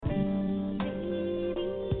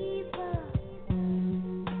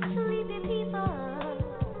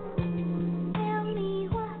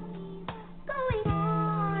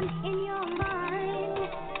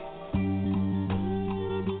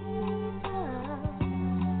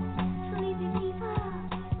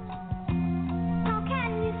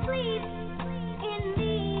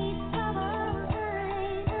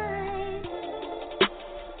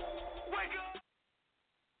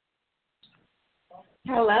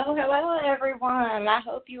Hello, everyone. I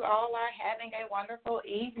hope you all are having a wonderful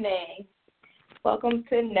evening. Welcome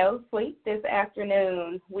to No Sleep this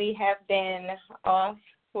afternoon. We have been off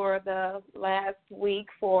for the last week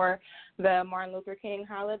for the Martin Luther King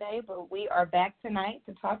holiday, but we are back tonight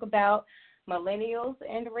to talk about millennials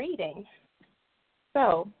and reading.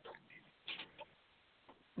 So,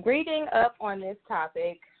 reading up on this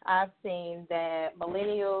topic, I've seen that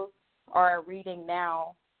millennials are reading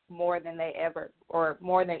now more than they ever, or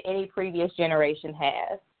more than any previous generation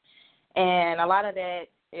has. And a lot of that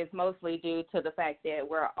is mostly due to the fact that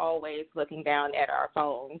we're always looking down at our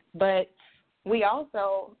phones. But we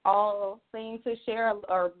also all seem to share,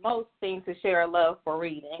 or most seem to share a love for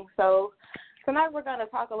reading. So tonight we're going to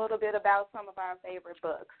talk a little bit about some of our favorite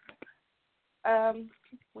books.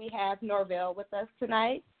 We have Norvell with us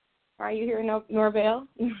tonight. Are you here, Norvell?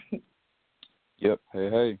 Yep.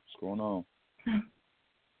 Hey, what's going on?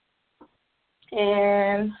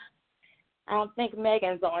 And I don't think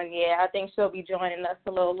Megan's on yet. I think she'll be joining us a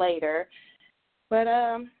little later. But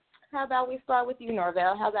how about we start with you,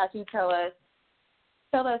 Norvell? How about you tell us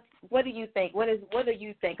what do you think? What do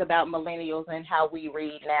you think about millennials and how we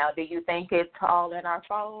read now? Do you think it's all in our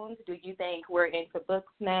phones? Do you think we're into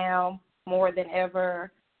books now more than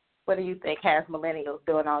ever? What do you think has millennials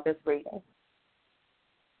doing all this reading?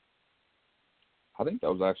 I think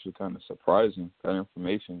that was actually kind of surprising, that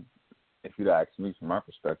information. If you'd asked me from my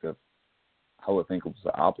perspective, I would think it was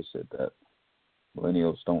the opposite, that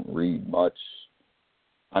millennials don't read much.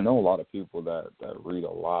 I know a lot of people that read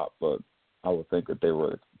a lot, but I would think that they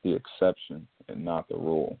were the exception and not the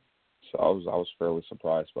rule. So I was fairly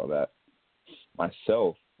surprised by that.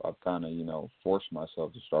 Myself, I've kind of, forced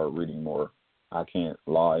myself to start reading more. I can't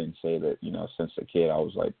lie and say that, since a kid I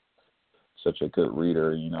was like such a good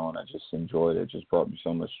reader, and I just enjoyed it. It just brought me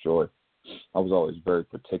so much joy. I was always very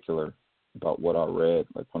particular about what I read.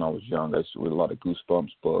 Like when I was young, I used to read a lot of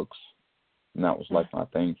Goosebumps books, and that was like my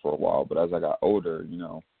thing for a while. But as I got older,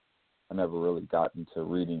 I never really got into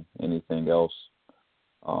reading anything else.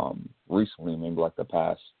 Recently, maybe like the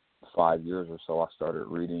past 5 years or so, I started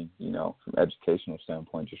reading, from an educational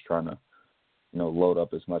standpoint, just trying to, load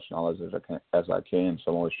up as much knowledge as I can.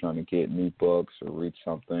 So I'm always trying to get new books or read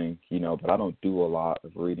something, but I don't do a lot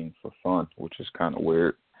of reading for fun, which is kind of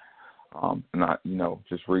weird. Not,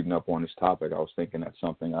 just reading up on this topic, I was thinking that's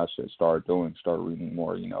something I should start reading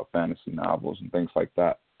more, fantasy novels and things like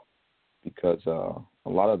that, because a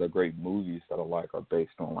lot of the great movies that I like are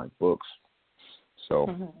based on, like, books. So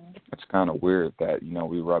It's kind of weird that,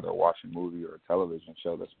 we'd rather watch a movie or a television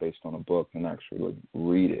show that's based on a book than actually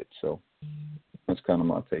read it. So that's kind of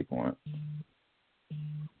my take on it.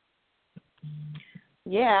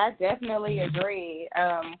 Yeah, I definitely agree.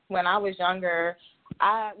 When I was younger,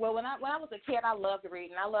 when I was a kid, I loved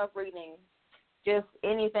reading. I loved reading just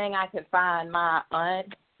anything I could find. My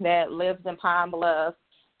aunt that lives in Pine Bluff,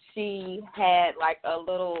 she had like a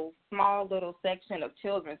small little section of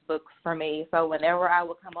children's books for me. So whenever I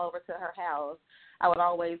would come over to her house, I would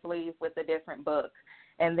always leave with a different book.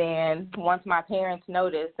 And then once my parents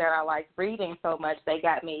noticed that I liked reading so much, they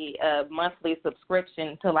got me a monthly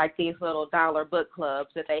subscription to like these little dollar book clubs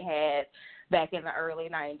that they had back in the early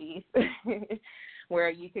 90s. Where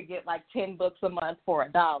you could get like 10 books a month for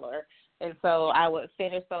 $1. And so I would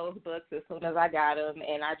finish those books as soon as I got them.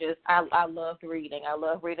 And I loved reading. I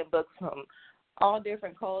love reading books from all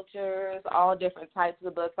different cultures, all different types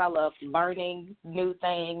of books. I loved learning new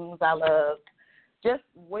things. I loved just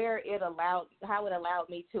how it allowed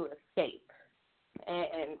me to escape.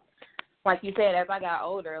 And like you said, as I got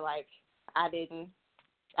older, like I didn't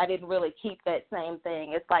really keep that same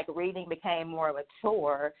thing. It's like reading became more of a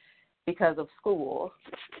chore because of school.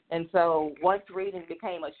 And so once reading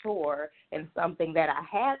became a chore and something that I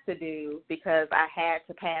had to do because I had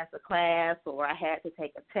to pass a class or I had to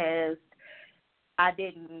take a test, I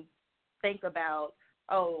didn't think about,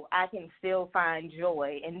 I can still find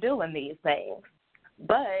joy in doing these things.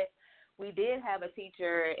 But we did have a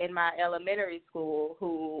teacher in my elementary school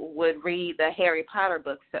who would read the Harry Potter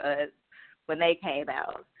books to us when they came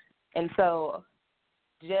out. And so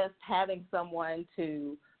just having someone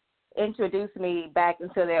to introduce me back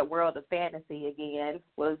into that world of fantasy again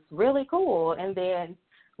was really cool. And then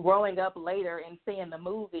growing up later and seeing the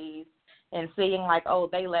movies and seeing like,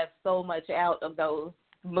 they left so much out of those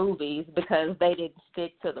movies because they didn't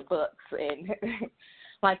stick to the books. And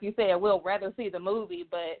like you said, we'll rather see the movie,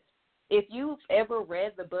 but if you've ever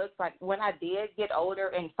read the books, like when I did get older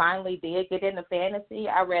and finally did get into fantasy,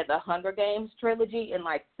 I read the Hunger Games trilogy in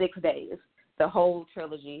like 6 days, the whole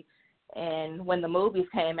trilogy. And when the movies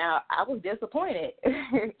came out, I was disappointed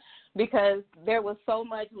because there was so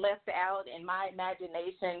much left out, and my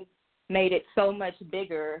imagination made it so much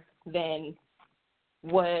bigger than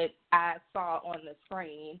what I saw on the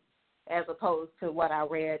screen as opposed to what I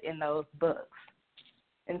read in those books.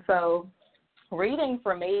 And so reading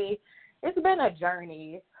for me, it's been a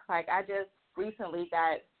journey. Like, I just recently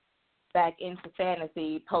got back into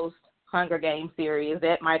fantasy post Hunger Games series.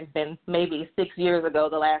 That might have been maybe 6 years ago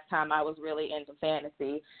the last time I was really into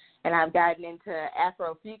fantasy. And I've gotten into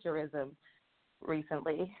Afrofuturism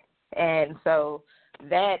recently. And so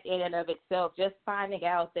that in and of itself, just finding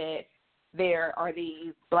out that there are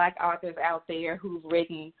these Black authors out there who've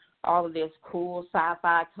written all of this cool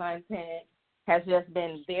sci-fi content has just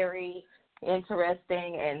been very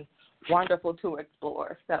interesting and wonderful to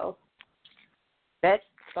explore. So that's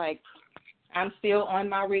like, I'm still on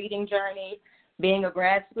my reading journey. Being a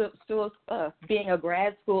grad school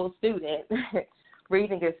student,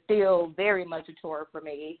 reading is still very much a chore for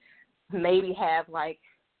me. Maybe have like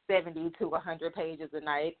 70 to 100 pages a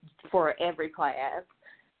night for every class,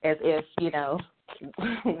 as if, you know,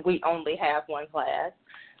 we only have one class.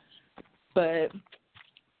 But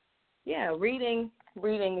yeah, reading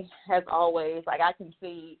has always, like, I can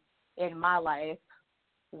see in my life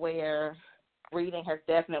where reading has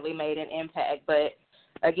definitely made an impact. But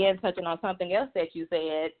again, touching on something else that you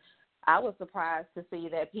said, I was surprised to see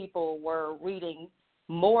that people were reading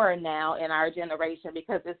more now in our generation,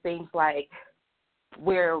 because it seems like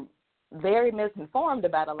we're very misinformed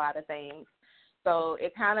about a lot of things. So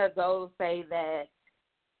it kind of goes say that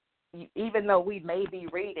even though we may be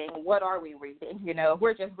reading, what are we reading? You know, if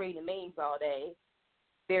we're just reading memes all day,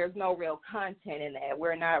 there's no real content in that.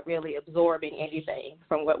 We're not really absorbing anything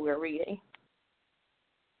from what we're reading.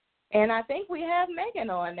 And I think we have Megan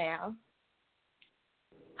on now.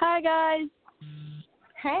 Hi, guys.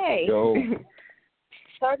 Hey. Yo.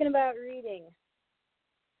 Talking about reading.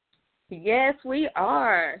 Yes, we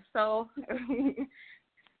are. So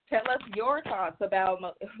tell us your thoughts about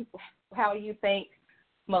how you think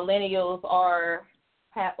millennials are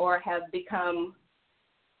or have become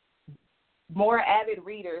more avid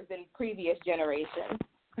readers than previous generations.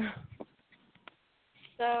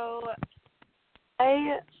 So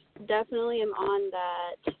I definitely am on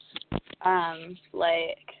that,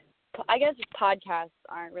 I guess podcasts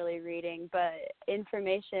aren't really reading, but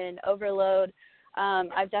information overload.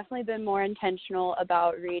 I've definitely been more intentional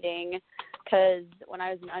about reading, because when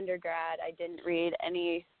I was an undergrad, I didn't read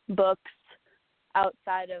any books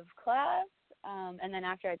outside of class. And then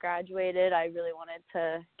after I graduated, I really wanted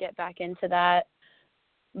to get back into that.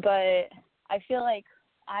 But I feel like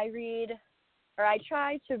I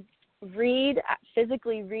try to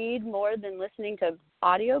physically read more than listening to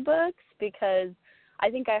audiobooks, because I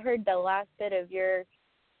think I heard the last bit of your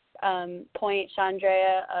point,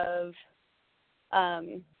 Chandrea, of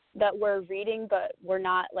that we're reading, but we're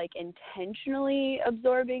not like intentionally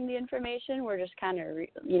absorbing the information. We're just kind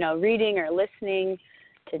of, reading or listening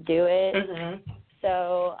to do it. Mm-hmm.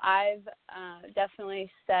 So I've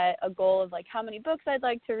definitely set a goal of like how many books I'd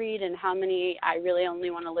like to read and how many I really only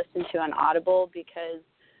want to listen to on Audible, because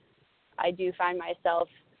I do find myself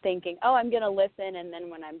thinking, oh, I'm going to listen, and then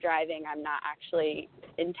when I'm driving, I'm not actually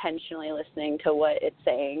intentionally listening to what it's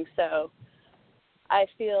saying. So I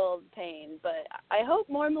feel pain, but I hope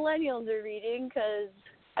more millennials are reading, because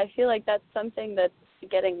I feel like that's something that's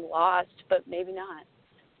getting lost, but maybe not.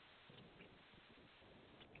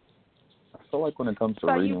 I feel like when it comes to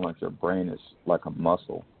reading, like, your brain is like a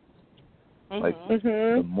muscle. Mm-hmm. Like,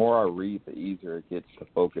 the more I read, the easier it gets to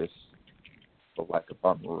focus. But, like, if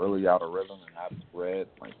I'm really out of rhythm and haven't read,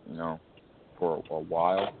 like, for a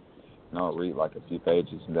while, I'll read, like, a few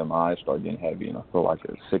pages, and then my eyes start getting heavy, and I feel like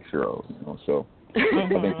a 6-year-old, So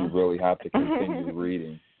Mm-hmm. I think you really have to continue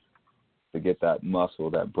reading to get that muscle,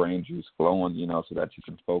 that brain juice flowing, so that you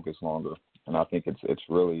can focus longer. And I think it's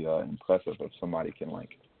really impressive if somebody can, like,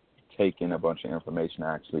 take in a bunch of information,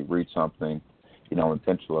 actually read something,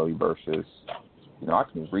 intentionally versus, I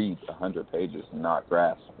can read 100 pages and not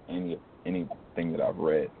grasp anything that I've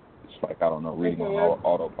read. It's like, I don't know, reading on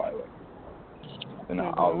autopilot. And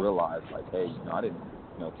I'll realize, like, hey, I didn't,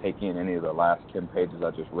 take in any of the last 10 pages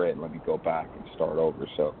I just read. Let me go back and start over.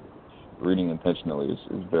 So reading intentionally is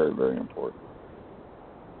very, very important.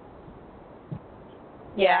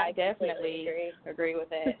 Yeah, I definitely agree with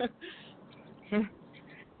that.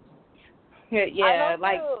 Yeah, also,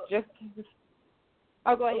 like, just...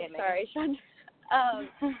 Oh, go ahead, sorry, Chandra.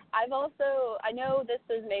 I know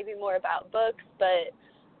this is maybe more about books, but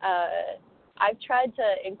I've tried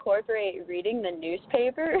to incorporate reading the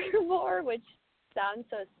newspaper more, which sounds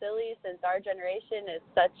so silly since our generation is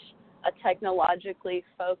such a technologically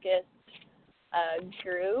focused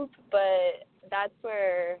group, but that's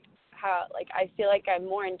where I feel like I'm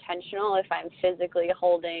more intentional if I'm physically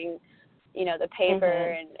holding, the paper.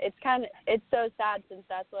 And it's so sad since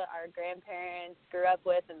that's what our grandparents grew up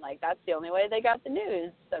with, and like that's the only way they got the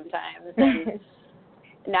news sometimes. And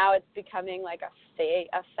now it's becoming like a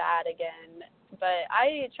fad again. But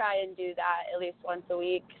I try and do that at least once a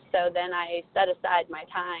week. So then I set aside my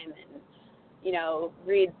time and,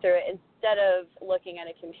 read through it instead of looking at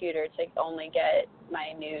a computer to only get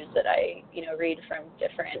my news that I, read from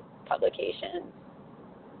different publications.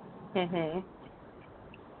 Mhm.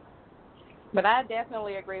 But I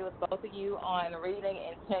definitely agree with both of you on reading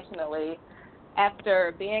intentionally.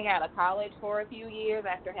 After being out of college for a few years,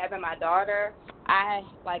 after having my daughter,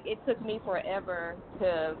 it took me forever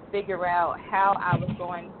to figure out how I was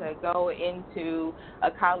going to go into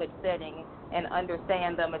a college setting and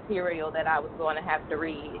understand the material that I was going to have to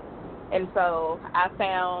read. And so I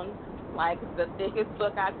found the thickest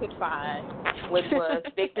book I could find, which was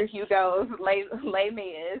Victor Hugo's Les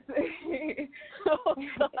Mis.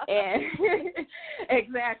 And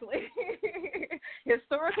exactly.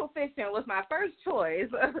 Historical fiction was my first choice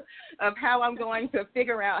of how I'm going to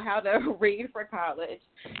figure out how to read for college.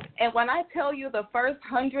 And when I tell you the first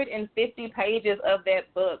 150 pages of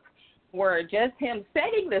that book were just him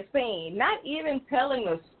setting the scene, not even telling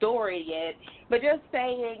the story yet, but just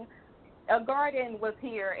saying, a garden was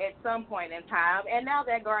here at some point in time, and now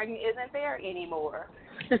that garden isn't there anymore.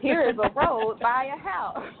 Here is a road by a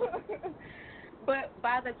house. But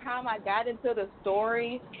by the time I got into the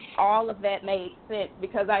story, all of that made sense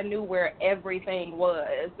because I knew where everything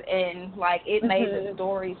was. And, it made the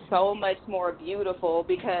story so much more beautiful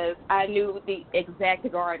because I knew the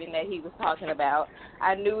exact garden that he was talking about.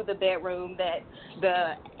 I knew the bedroom that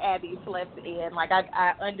the Abbey slept in.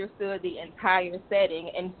 I understood the entire setting.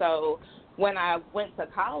 And so when I went to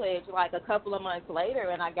college, a couple of months later,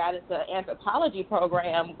 and I got into the anthropology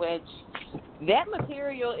program, which that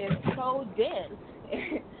material is so dense,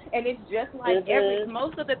 and it's just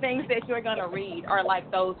most of the things that you're going to read are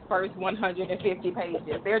those first 150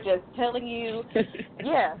 pages. They're just telling you,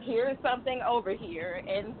 yeah, here's something over here,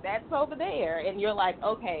 and that's over there, and you're like,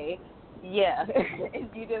 okay, yeah, and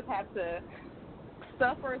you just have to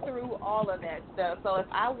suffer through all of that stuff. So if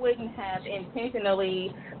I wouldn't have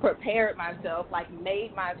intentionally prepared myself,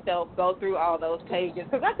 made myself go through all those pages,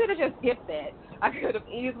 because I could have just skipped that. I could have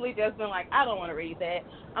easily just been like, I don't want to read that.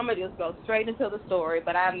 I'm going to just go straight into the story.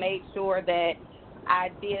 But I made sure that I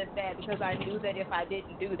did that because I knew that if I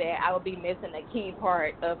didn't do that, I would be missing a key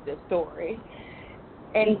part of the story.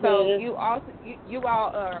 And so you all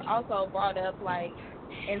also brought up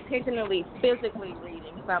intentionally physically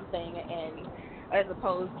reading something and as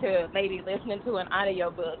opposed to maybe listening to an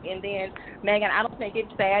audiobook. And then, Megan, I don't think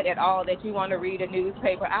it's sad at all that you want to read a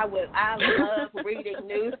newspaper. I love reading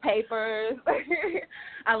newspapers.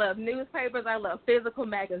 I love newspapers. I love physical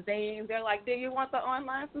magazines. They're like, do you want the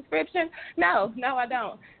online subscription? No, I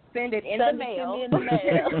don't. Send it in the mail. Send it in the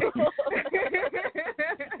mail.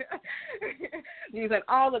 Using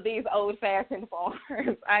all of these old-fashioned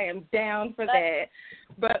forms. I am down for that.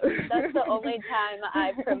 But that's the only time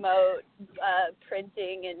I promote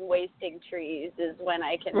printing and wasting trees is when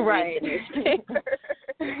I can read the newspaper.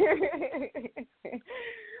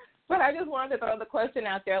 But I just wanted to throw the question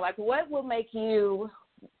out there, what will make you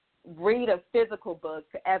read a physical book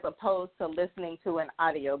as opposed to listening to an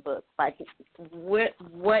audio book? What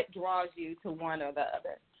draws you to one or the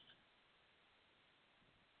other?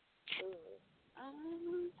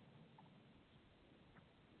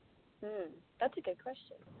 That's a good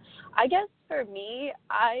question. I guess for me,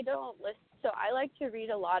 I don't listen. So I like to read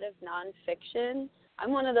a lot of nonfiction.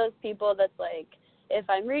 I'm one of those people that's if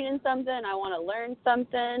I'm reading something, I want to learn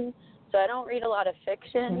something. So I don't read a lot of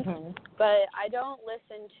fiction, but I don't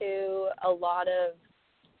listen to a lot of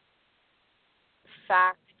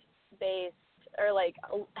fact-based or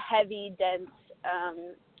heavy, dense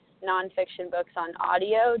nonfiction books on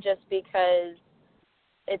audio just because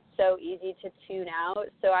it's so easy to tune out.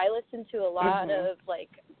 So I listen to a lot of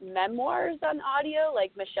memoirs on audio,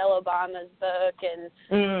 like Michelle Obama's book and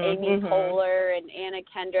Amy Poehler and Anna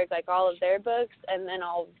Kendrick, all of their books, and then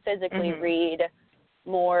I'll physically read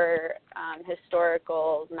more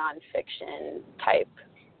historical nonfiction type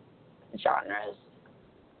genres.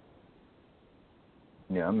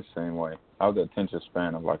 Yeah, I'm the same way. I have the attention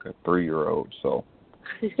span of a 3-year-old, so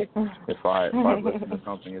if I listen to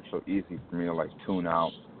something, it's so easy for me to tune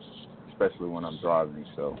out, especially when I'm driving.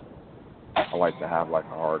 So I like to have a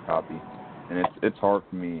hard copy, and it's hard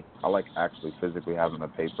for me. I like actually physically having a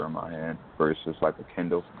paper in my hand versus a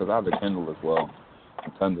Kindle, because I have a Kindle as well.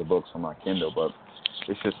 tons of books on my Kindle, but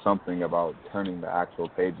it's just something about turning the actual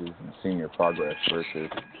pages and seeing your progress versus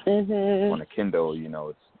on a Kindle, you know,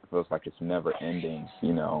 it feels like it's never ending,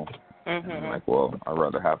 you know. And I'm like, well, I'd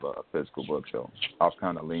rather have a physical book, so I'll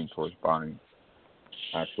kind of lean towards buying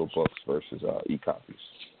actual books versus e-copies.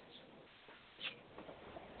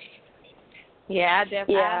 Yeah,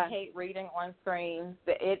 I hate reading on screens.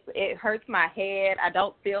 It hurts my head. I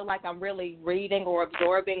don't feel like I'm really reading or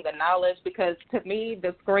absorbing the knowledge because to me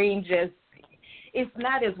the screen it's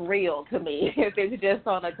not as real to me if it's just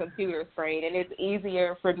on a computer screen, and it's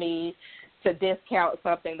easier for me to discount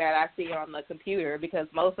something that I see on the computer because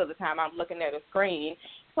most of the time I'm looking at a screen.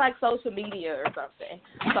 It's like social media or something.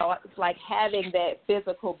 So it's like having that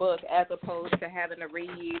physical book as opposed to having to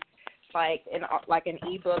read like an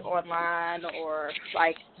ebook online or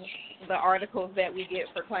like the articles that we get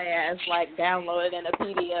for class, like downloaded in a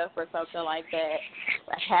PDF or something like that.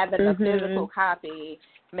 Like having a physical copy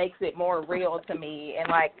makes it more real to me, and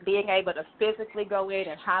like being able to physically go in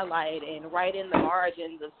and highlight and write in the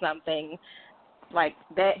margins of something, like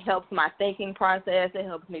that helps my thinking process. It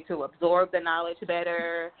helps me to absorb the knowledge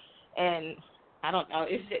better, and I don't know,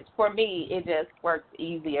 it's just, for me, it just works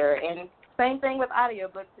easier. And same thing with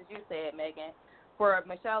audiobooks, as you said, Megan. For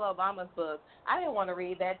Michelle Obama's book, I didn't want to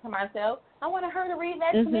read that to myself. I wanted her to read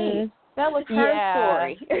that to me. That was her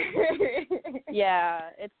story.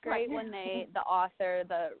 Yeah, it's great when the author,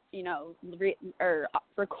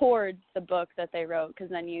 records the book that they wrote, because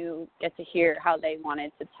then you get to hear how they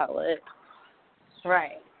wanted to tell it.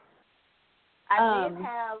 Right. I did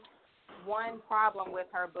have one problem with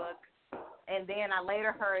her book, and then I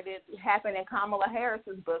later heard it happened in Kamala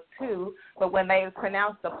Harris's book too. But when they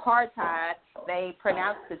pronounced apartheid, they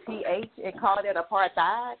pronounced the TH and called it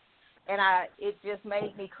apartheid. And it just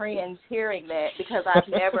made me cringe hearing that because I've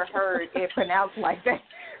never heard it pronounced like that.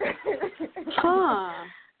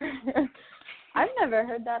 I've never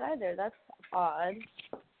heard that either. That's odd.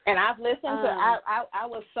 And I've listened to, I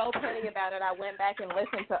was so petty about it, I went back and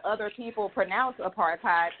listened to other people pronounce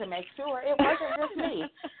apartheid to make sure it wasn't just me.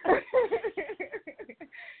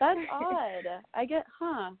 That's odd.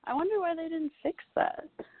 I wonder why they didn't fix that.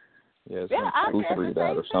 Yeah, proofread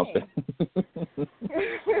that or something.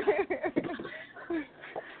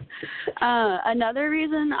 Another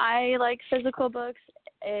reason I like physical books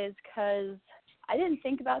is because I didn't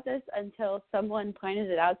think about this until someone pointed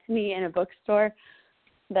it out to me in a bookstore.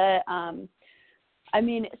 That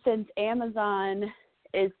since Amazon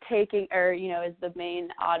is taking, is the main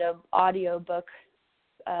audio book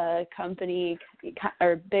company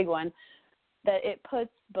or big one, that it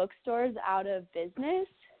puts bookstores out of business.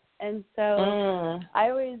 And so I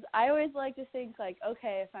always like to think like,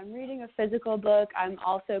 okay, if I'm reading a physical book, I'm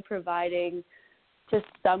also providing to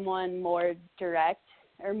someone more direct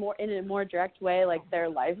or more in a more direct way, like their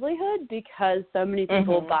livelihood, because so many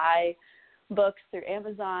people buy books through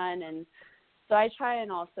Amazon. And so I try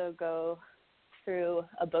and also go through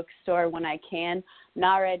a bookstore when I can.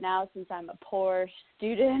 Not right now since I'm a poor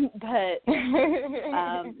student, but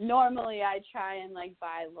normally I try and like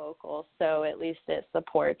buy local, so at least it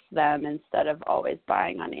supports them instead of always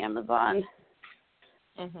buying on Amazon.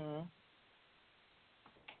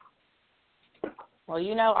 Well,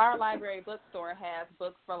 our library bookstore has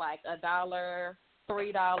books for like $1,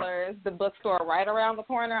 $3. The bookstore right around the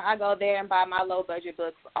corner, I go there and buy my low budget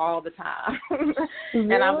books all the time.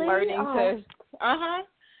 Really? And I'm learning to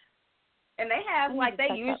and they have they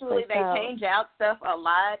change out stuff a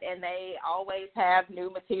lot, and they always have new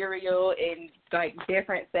material in like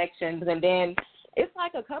different sections. And then it's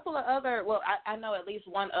like a couple of other, I know at least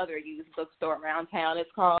one other used bookstore around town. It's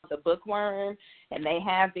called the Bookworm, and they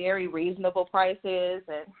have very reasonable prices,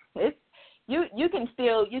 and it's you can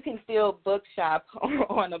still book shop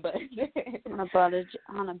on a budget.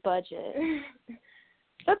 On a budget.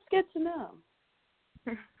 That's good to know.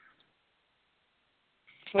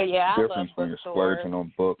 Well, yeah, I love difference when you're splurging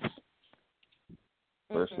on books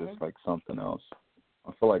versus like something else.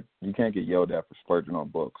 I feel like you can't get yelled at for splurging on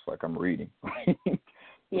books. Like I'm reading.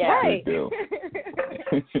 Yeah, right.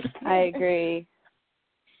 I agree.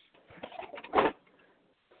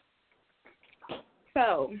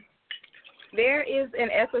 So, there is an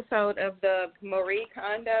episode of the Marie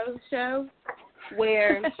Kondo show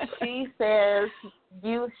where she says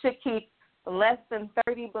you should keep less than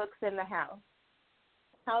 30 books in the house.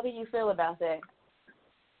 How do you feel about that?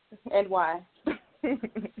 And why?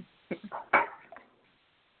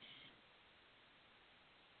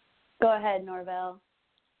 Go ahead, Norvell.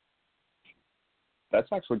 That's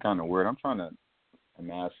actually kind of weird. I'm trying to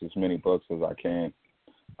amass as many books as I can.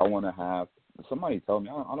 I want to have, somebody told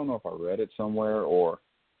me, I don't know if I read it somewhere or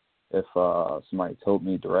if somebody told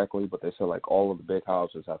me directly, but they said like all of the big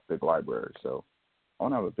houses have big libraries. So I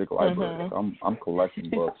want to have a big library. Mhm. I'm collecting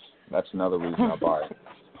books. That's another reason I buy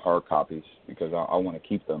hard copies, because I want to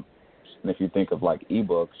keep them. And if you think of like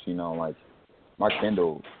ebooks, you know, like my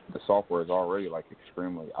Kindle, the software is already like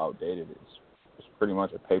extremely outdated. It's pretty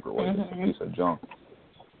much a paperweight. It's a piece of junk.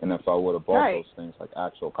 And if I would have bought those things like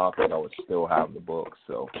actual copies, I would still have the books.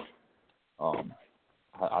 So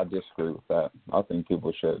I disagree with that. I think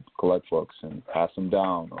people should collect books and pass them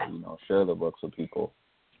down, or, you know, share the books with people.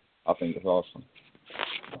 I think it's awesome.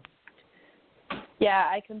 Yeah,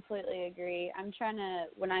 I completely agree. I'm trying to,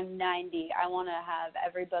 when I'm 90, I want to have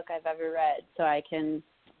every book I've ever read so I can,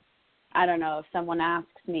 I don't know, if someone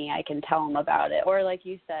asks me, I can tell them about it. Or like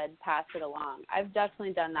you said, pass it along. I've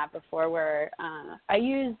definitely done that before where I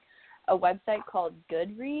use a website called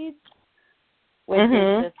Goodreads, which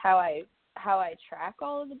is just how I track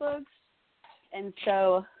all of the books. And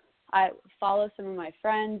so I follow some of my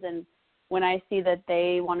friends, and when I see that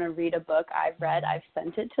they want to read a book I've read, I've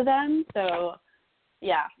sent it to them. So,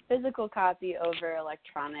 yeah, physical copy over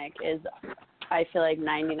electronic is, I feel like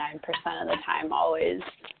 99% of the time, always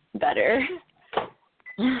better.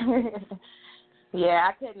 Yeah,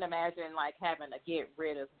 I couldn't imagine like having to get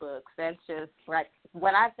rid of books. That's just like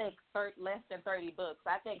when I think less than 30 books,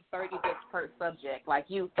 I think 30 books per subject. Like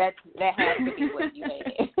that has to be what you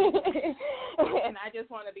made. And I just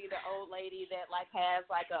want to be the old lady that like has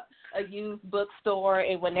like a used bookstore,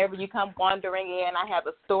 and whenever you come wandering in, I have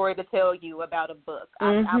a story to tell you about a book.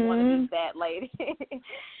 I want to be that lady.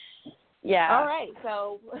 Yeah. All right.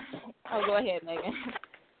 So, go ahead, Megan.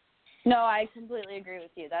 No, I completely agree with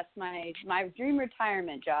you. That's my dream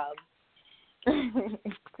retirement job.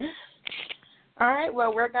 All right,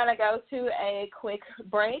 well, we're going to go to a quick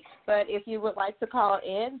break, but if you would like to call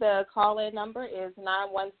in, the call-in number is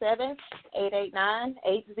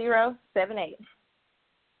 917-889-8078.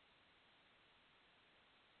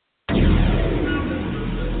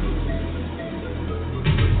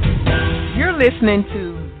 You're listening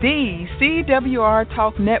to the CWR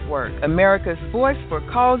Talk Network, America's voice for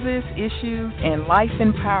causes, issues, and life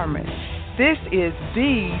empowerment. This is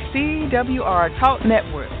the CWR Talk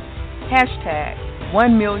Network. Hashtag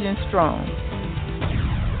 1 million strong.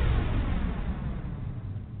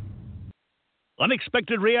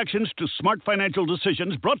 Unexpected reactions to smart financial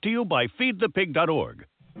decisions brought to you by feedthepig.org.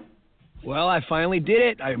 Well, I finally did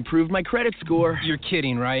it. I improved my credit score. You're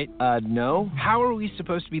kidding, right? No. How are we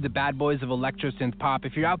supposed to be the bad boys of electro-synth pop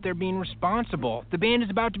if you're out there being responsible? The band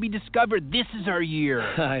is about to be discovered. This is our year.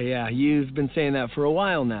 Yeah, you've been saying that for a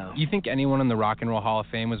while now. You think anyone in the Rock and Roll Hall of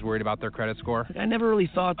Fame was worried about their credit score? I never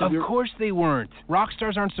really thought that. Of course they weren't. Rock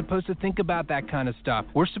stars aren't supposed to think about that kind of stuff.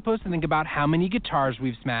 We're supposed to think about how many guitars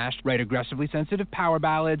we've smashed, write aggressively sensitive power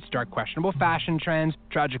ballads, start questionable fashion trends,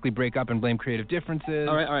 tragically break up and blame creative differences.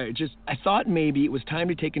 All right. I thought maybe it was time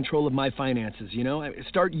to take control of my finances, you know?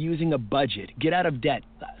 Start using a budget. Get out of debt.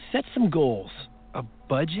 Set some goals. A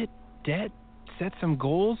budget? Debt? Set some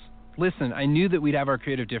goals? Listen, I knew that we'd have our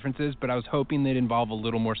creative differences, but I was hoping they'd involve a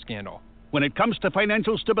little more scandal. When it comes to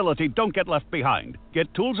financial stability, don't get left behind.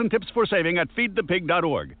 Get tools and tips for saving at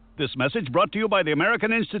feedthepig.org. This message brought to you by the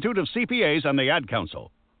American Institute of CPAs and the Ad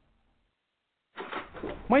Council.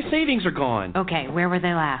 My savings are gone. Okay, where were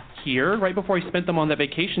they last? Here, right before I spent them on that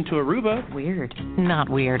vacation to Aruba. Weird. Not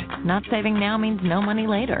weird. Not saving now means no money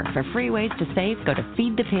later. For free ways to save, go to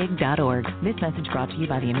feedthepig.org. This message brought to you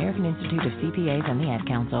by the American Institute of CPAs and the Ad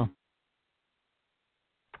Council.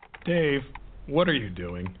 Dave, what are you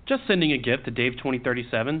doing? Just sending a gift to Dave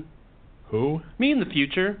 2037. Who? Me in the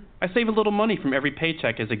future. I save a little money from every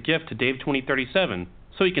paycheck as a gift to Dave 2037,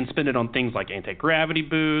 so he can spend it on things like anti-gravity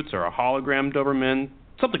boots or a hologram Doberman.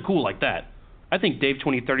 Something cool like that. I think Dave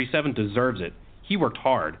 2037 deserves it. He worked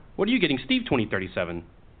hard. What are you getting Steve 2037?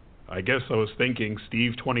 I guess I was thinking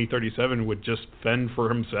Steve 2037 would just fend for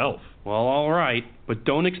himself. Well, all right, but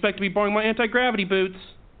don't expect to be borrowing my anti-gravity boots.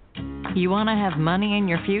 You want to have money in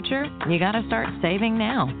your future? You got to start saving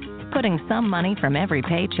now. Putting some money from every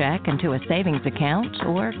paycheck into a savings account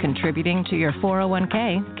or contributing to your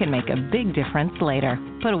 401k can make a big difference later.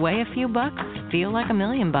 Put away a few bucks, feel like $1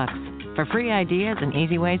 million. For free ideas and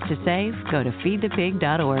easy ways to save, go to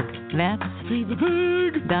feedthepig.org. That's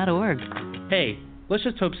feedthepig.org. Hey, let's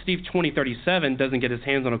just hope Steve 2037 doesn't get his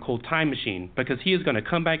hands on a cold time machine, because he is going to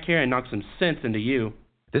come back here and knock some sense into you.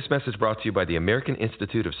 This message brought to you by the American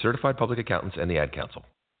Institute of Certified Public Accountants and the Ad Council.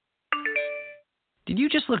 Did you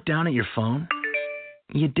just look down at your phone?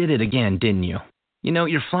 You did it again, didn't you? You know,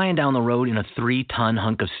 you're flying down the road in a 3-ton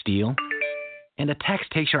hunk of steel, and a text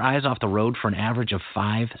takes your eyes off the road for an average of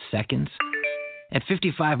 5 seconds. At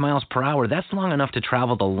 55 miles per hour, that's long enough to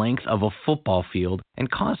travel the length of a football field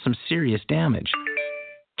and cause some serious damage.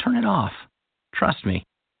 Turn it off. Trust me,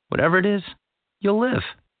 whatever it is, you'll live.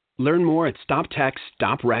 Learn more at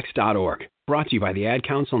StopTextsStopWrecks.org. Brought to you by the Ad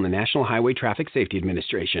Council and the National Highway Traffic Safety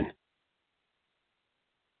Administration.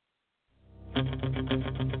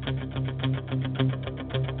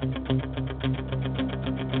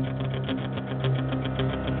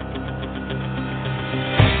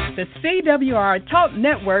 The CWR Talk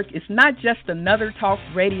Network is not just another talk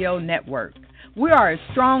radio network. We are a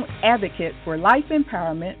strong advocate for life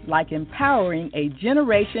empowerment, like empowering a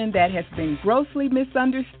generation that has been grossly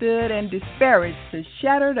misunderstood and disparaged to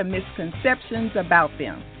shatter the misconceptions about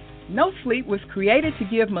them. No Sleep was created to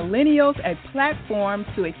give millennials a platform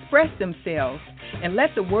to express themselves and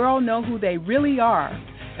let the world know who they really are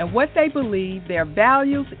and what they believe, their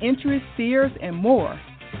values, interests, fears, and more.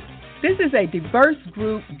 This is a diverse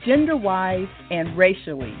group, gender-wise and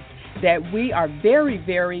racially, that we are very,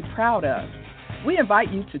 very proud of. We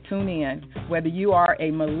invite you to tune in, whether you are a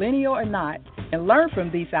millennial or not, and learn from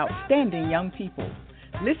these outstanding young people.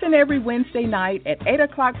 Listen every Wednesday night at 8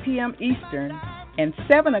 o'clock p.m. Eastern and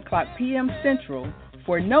 7 o'clock p.m. Central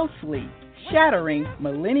for No Sleep, Shattering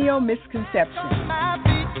Millennial Misconceptions.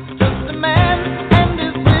 Just a man and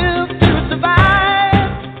his will to survive.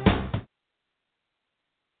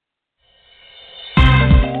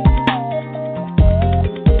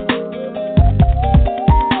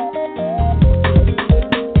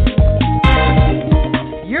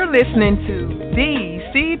 Listening to the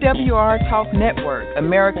CWR Talk Network,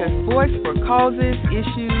 America's voice for causes,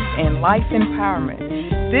 issues, and life empowerment.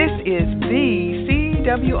 This is the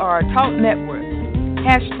CWR Talk Network.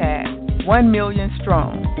 Hashtag 1 million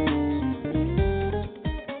strong.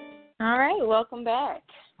 All right, welcome back.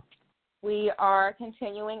 We are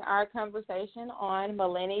continuing our conversation on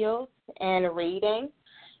millennials and reading.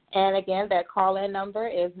 And again, that call-in number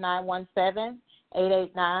is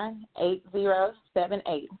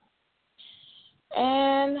 917-889-8078.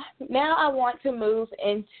 And now I want to move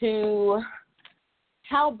into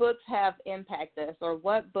how books have impacted us, or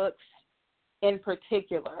what books in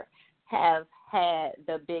particular have had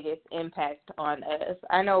the biggest impact on us.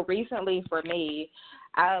 I know recently for me,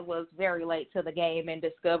 I was very late to the game in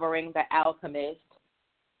discovering The Alchemist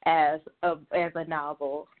as a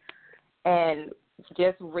novel. And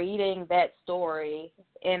just reading that story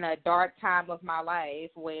in a dark time of my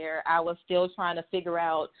life where I was still trying to figure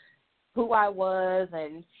out who I was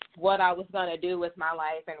and what I was going to do with my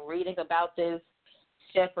life, and reading about this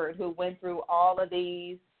shepherd who went through all of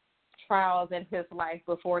these trials in his life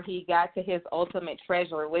before he got to his ultimate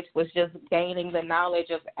treasure, which was just gaining the knowledge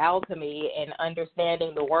of alchemy and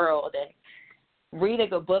understanding the world. And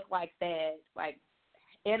reading a book like that, like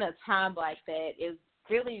in a time like that, is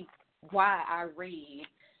really why I read,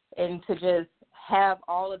 and to just have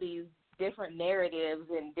all of these different narratives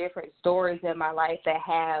and different stories in my life that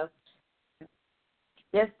have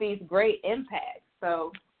just these great impacts.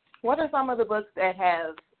 So what are some of the books that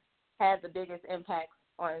have had the biggest impact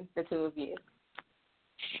on the two of you?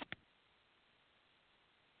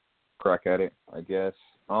 Crack at it, I guess.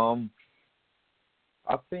 I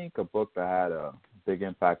think a book that had a big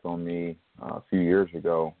impact on me a few years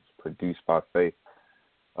ago was Produced by Faith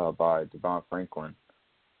by Devon Franklin.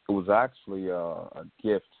 It was actually a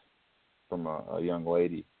gift from a young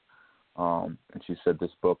lady. And she said,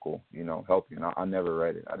 this book will, help you. And I never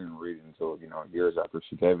read it. I didn't read it until, years after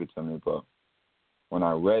she gave it to me. But when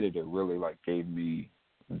I read it, it really, gave me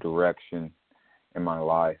direction in my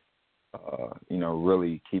life,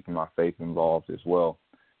 really keeping my faith involved as well,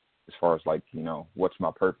 as far as, what's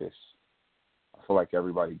my purpose? I feel like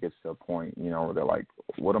everybody gets to a point, where they're like,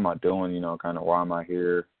 what am I doing? Kind of why am I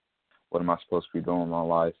here? What am I supposed to be doing in my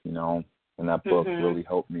life? And that book really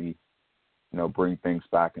helped me, bring things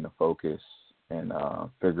back into focus and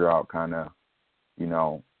figure out kind of,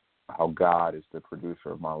 how God is the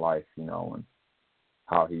producer of my life, and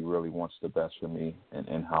how he really wants the best for me,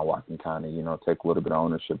 and how I can kind of, take a little bit of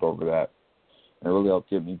ownership over that. And it really helped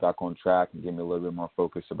get me back on track and give me a little bit more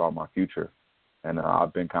focus about my future. And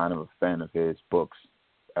I've been kind of a fan of his books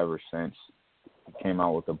ever since. He came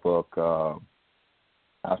out with a book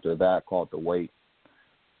after that called The Wait.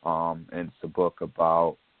 And it's a book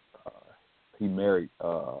about he married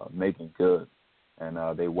Megan Good, and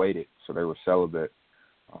they waited, so they were celibate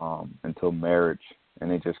until marriage, and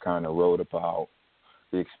they just kind of wrote about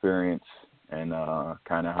the experience and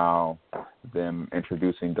kind of how them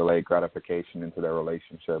introducing delayed gratification into their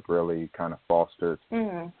relationship really kind of fostered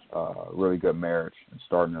really good marriage and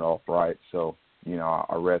starting it off right. So,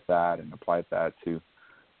 I read that and applied that to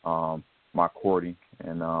my courting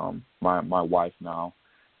and my wife now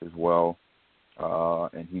as well.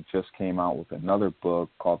 And he just came out with another book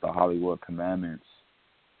called The Hollywood Commandments,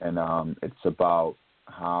 and it's about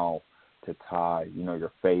how to tie,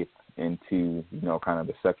 your faith into, kind of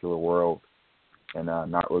the secular world, and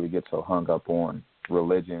not really get so hung up on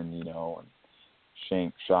religion,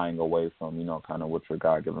 and shying away from, kind of what your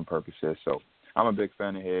God-given purpose is. So I'm a big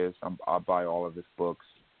fan of his. I buy all of his books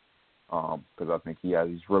because I think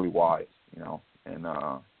he's really wise, and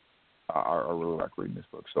I really like reading his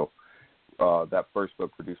book. So that first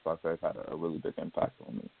book, Produced by Faith, had a really big impact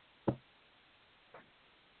on me.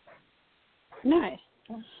 Nice.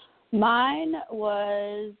 Mine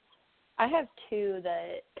was, I have two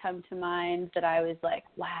that come to mind that I was like,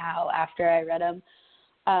 wow, after I read them.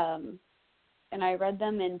 And I read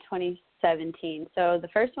them in 2017. So the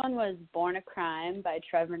first one was Born a Crime by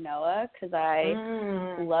Trevor Noah, because I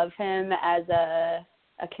love him as a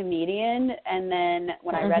comedian. And then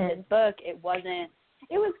when I read his book, it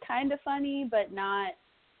was kind of funny, but not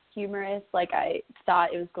humorous like I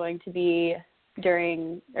thought it was going to be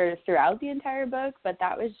during or throughout the entire book. But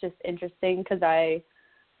that was just interesting because I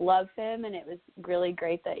love him, and it was really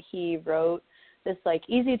great that he wrote this like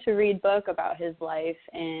easy to read book about his life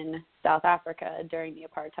in South Africa during the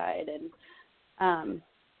apartheid. And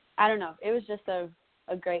I don't know, it was just a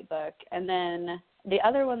great book. And then the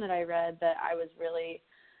other one that I read that I was really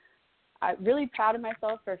proud of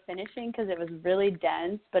myself for finishing, because it was really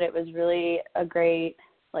dense, but it was really a great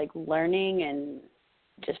like learning and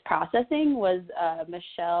just processing, was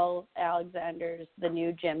Michelle Alexander's The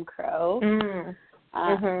New Jim Crow.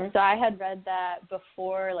 So I had read that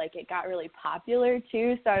before, like it got really popular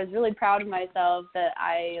too. So I was really proud of myself that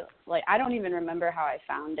I don't even remember how I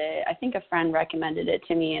found it. I think a friend recommended it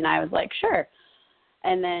to me, and I was like, sure.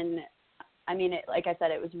 And then, I mean, like I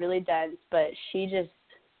said, it was really dense, but she just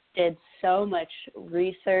did so much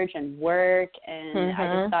research and work, and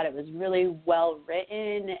I just thought it was really well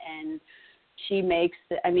written. And she makes,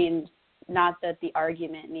 not that the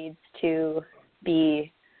argument needs to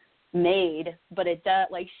be made, but it does,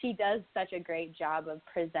 like she does such a great job of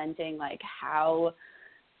presenting like how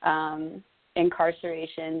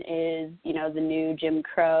incarceration is, the new Jim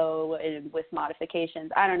Crow with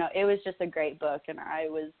modifications. I don't know, it was just a great book, and I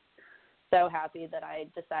was so happy that I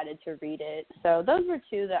decided to read it. So those were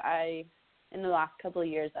two that in the last couple of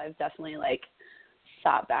years, I've definitely like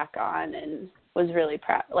thought back on and was really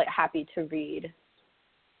happy to read.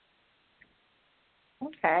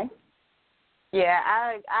 Okay. Yeah,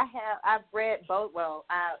 I've read both. Well,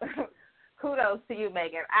 kudos to you,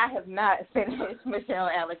 Megan. I have not finished Michelle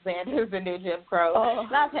Alexander's The New Jim Crow.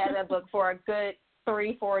 And I've had that book for a good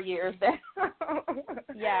 3-4 years now.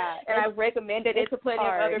 Yeah. And I've recommended it to plenty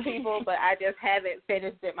hard. of other people, but I just haven't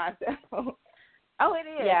finished it myself. Oh, it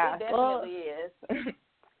is. Yeah. It definitely is.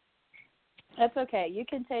 That's okay. You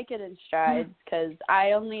can take it in strides, because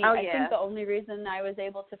I think the only reason I was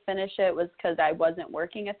able to finish it was because I wasn't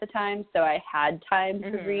working at the time, so I had time to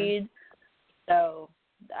read. So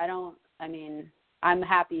I'm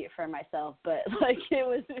happy for myself, but like it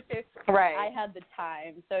was right. I had the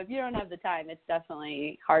time. So if you don't have the time, it's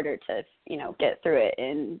definitely harder to, get through it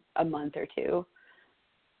in a month or two.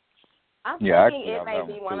 I'm thinking it may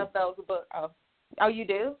be one of those books. Oh, you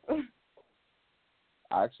do?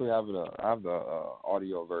 I actually have the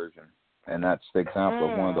audio version, and that's the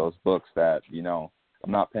example of one of those books that,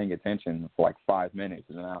 I'm not paying attention for like 5 minutes,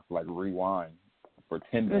 and then I have to like rewind for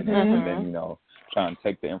 10 minutes, and then, try and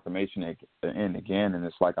take the information in again, and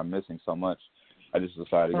it's like I'm missing so much. I just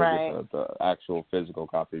decided to get the actual physical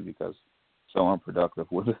copy because it's so unproductive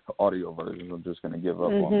with the audio version. I'm just going to give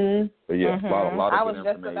up on it. But yeah, a lot of good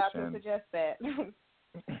information. I was just about to suggest that.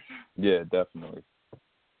 Yeah, definitely.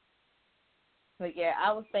 But yeah,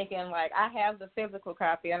 I was thinking like I have the physical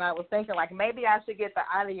copy, and I was thinking like maybe I should get the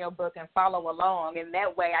audio book and follow along, and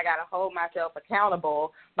that way I got to hold myself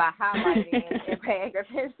accountable by highlighting and paying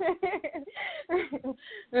attention.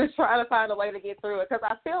 Just trying to find a way to get through it, because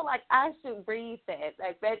I feel like I should read that.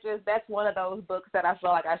 Like that's one of those books that I feel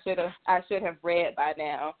like I should have read by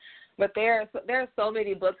now. But there are so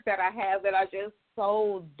many books that I have that are just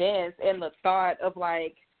so dense in the thought of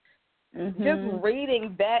like. Just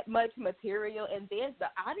reading that much material, and then the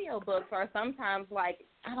audiobooks are sometimes like,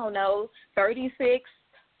 I don't know, 36,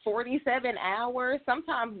 47 hours,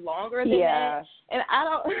 sometimes longer than that. And I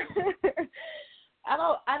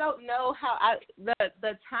don't know how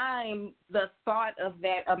the time, the thought of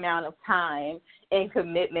that amount of time and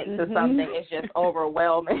commitment to something is just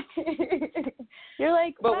overwhelming. You're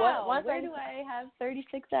like, but wow, where do I have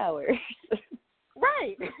 36 hours?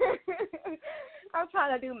 Right. I'm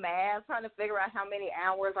trying to do math, trying to figure out how many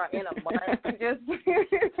hours are in a month. Just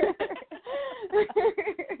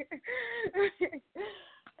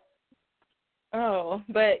oh,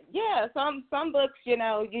 but yeah, some books, you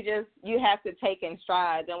have to take in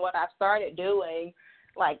strides. And what I've started doing,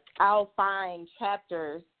 like, I'll find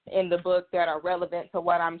chapters in the book that are relevant to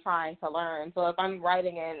what I'm trying to learn. So if I'm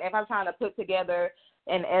if I'm trying to put together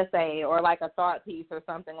an essay or like a thought piece or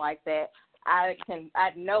something like that, I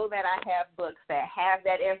know that I have books that have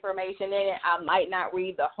that information in it. I might not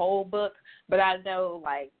read the whole book, but I know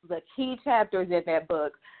like the key chapters in that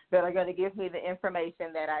book that are going to give me the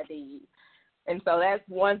information that I need. And so that's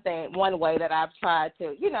one way that I've tried to,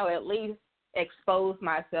 at least expose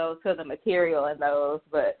myself to the material in those.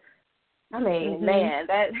 But I mean, man,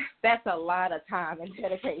 that's a lot of time and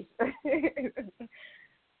dedication.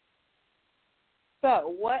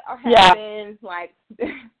 So what has been like?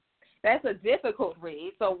 That's a difficult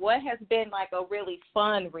read. So what has been like a really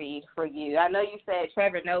fun read for you? I know you said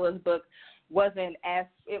Trevor Noah's book wasn't as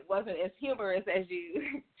humorous as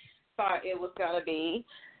you thought it was going to be,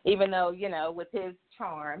 even though, with his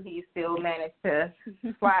charm, he still managed to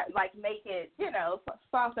make it,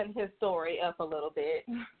 soften his story up a little bit.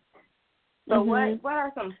 So what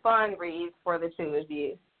are some fun reads for the two of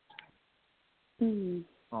you?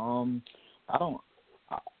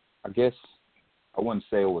 I guess I wouldn't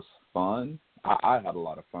say it was fun. I had a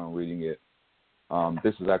lot of fun reading it.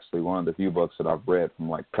 This is actually one of the few books that I've read from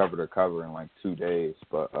like cover to cover in like 2 days.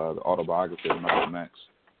 But the autobiography of Malcolm X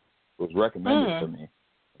was recommended to me,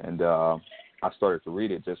 and I started to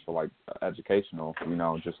read it just for like educational,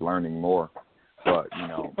 just learning more. But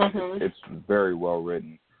it's very well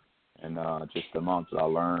written, and just the amount that I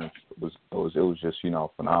learned was just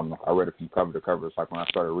phenomenal. I read it from cover to cover. It's like when I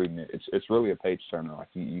started reading it, it's really a page turner. Like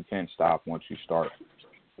you can't stop once you start.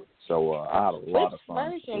 So I had a lot of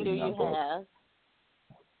fun. Which version do you have?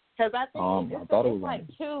 Because I think it's like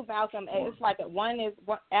two Malcolm X. It's like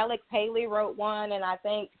Alex Haley wrote one, and I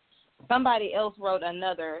think somebody else wrote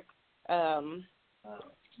another. I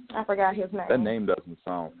forgot his name. That name doesn't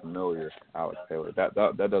sound familiar, Alex Haley. That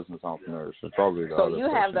doesn't sound familiar. So probably the other. So you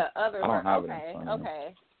have the other. I don't have it in front of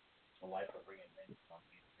me.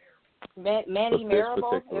 Manny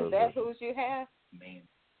Marable, is that who you have?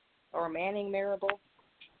 Or Manning Marable?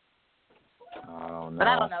 I don't know. But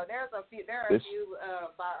I don't know. There are a few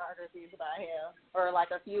biographies about him, or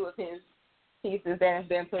like a few of his pieces that have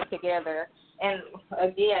been put together. And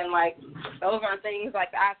again, like those are things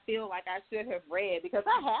like I feel like I should have read because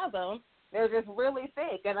I have them. They're just really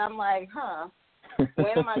thick, and I'm like,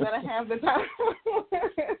 when am I gonna have the time?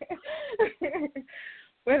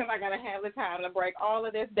 When am I gonna have the time to break all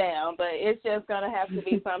of this down? But it's just gonna have to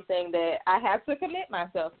be something that I have to commit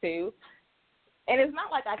myself to. And it's not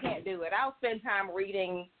like I can't do it. I'll spend time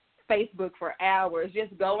reading Facebook for hours,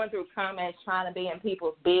 just going through comments, trying to be in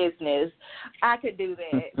people's business. I could do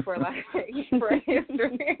that for history.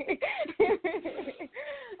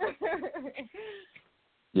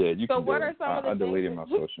 Yeah, you so can what do are it. some of the I deleted my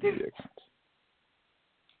social media accounts.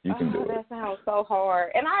 You can do it. That sounds so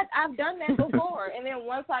hard. And I've done that before. And then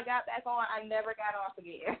once I got back on, I never got off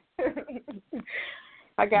again.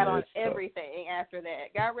 I got on everything after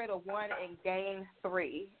that. Got rid of 1 and gained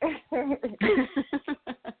 3.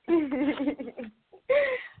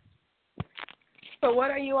 So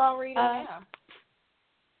what are you all reading now?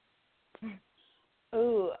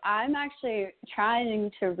 Ooh, I'm actually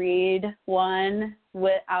trying to read one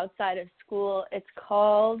outside of school. It's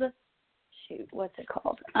called, what's it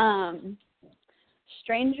called?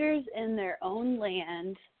 Strangers in Their Own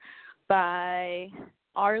Land by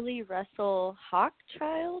Arlie Russell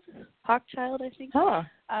Hochschild, I think.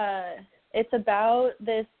 It's about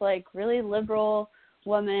this like really liberal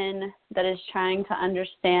woman that is trying to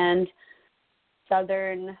understand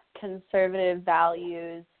Southern conservative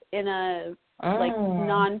values in a like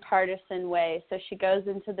nonpartisan way. So she goes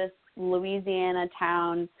into this Louisiana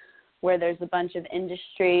town where there's a bunch of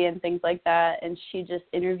industry and things like that, and she just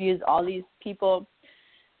interviews all these people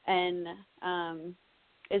and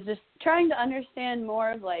is just trying to understand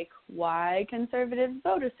more of like why conservatives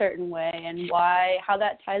vote a certain way and how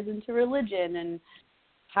that ties into religion and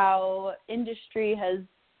how industry has,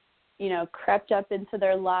 crept up into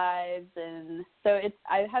their lives. And so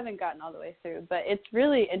I haven't gotten all the way through, but it's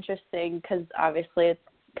really interesting because obviously it's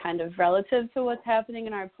kind of relative to what's happening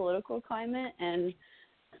in our political climate. And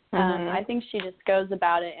I think she just goes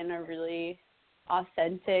about it in a really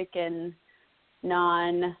authentic and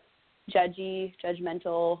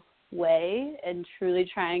judgmental way, and truly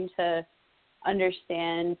trying to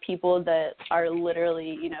understand people that are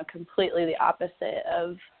literally, completely the opposite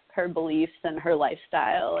of her beliefs and her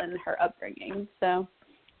lifestyle and her upbringing. So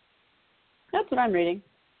that's what I'm reading.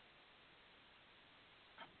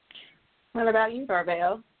 What about you,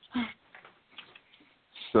 Darvell?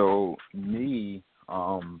 So me,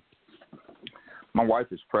 my wife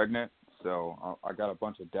is pregnant, so I got a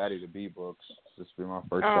bunch of daddy-to-be books. This will be my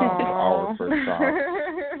first child, our first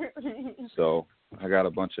child. So I got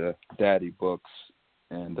a bunch of daddy books,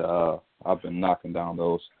 and I've been knocking down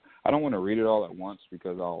those. I don't want to read it all at once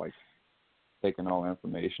because I'll take in all the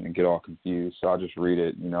information and get all confused. So I'll just read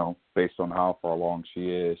it, based on how far along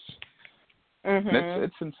she is. Mm-hmm. And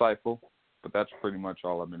it's insightful, but that's pretty much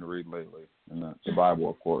all I've been reading lately. And that's the Bible,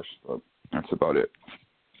 of course, but that's about it.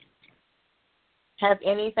 Has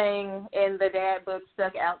anything in the dad book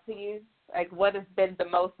stuck out to you? What has been the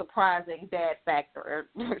most surprising dad factor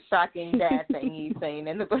or shocking dad thing you've seen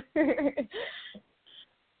in the book?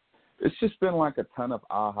 It's just been a ton of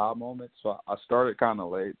aha moments. So I started kind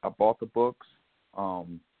of late. I bought the books,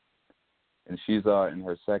 and she's in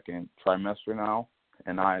her second trimester now,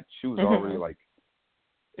 and she was already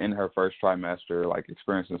in her first trimester,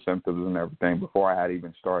 experiencing symptoms and everything before I had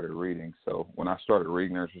even started reading. So when I started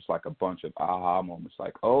reading, there's just a bunch of aha moments,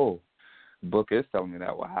 oh, the book is telling me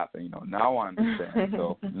that will happen. Now I understand.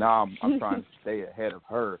 So now I'm trying to stay ahead of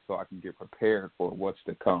her so I can get prepared for what's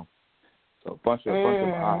to come. So a bunch of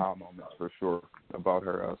aha moments for sure about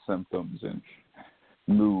her symptoms and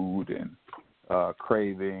mood and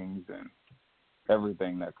cravings and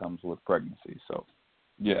everything that comes with pregnancy. So,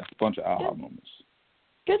 yeah, a bunch of aha moments.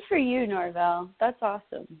 Good for you, Norvell. That's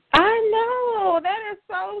awesome. I know. That is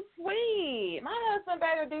so sweet. My husband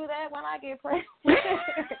better do that when I get pregnant.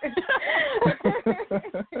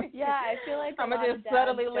 Yeah, I feel like I'm going to just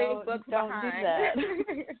subtly leave books behind. Do that.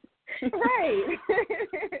 Right.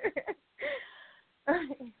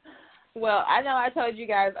 Well, I know I told you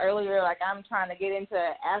guys earlier, I'm trying to get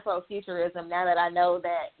into Afrofuturism now that I know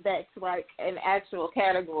that that's an actual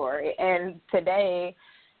category. And today,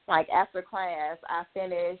 after class, I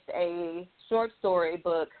finished a short story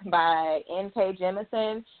book by N.K.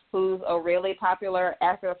 Jemisin, who's a really popular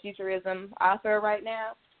Afrofuturism author right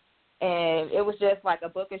now. And it was just a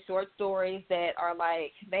book of short stories that are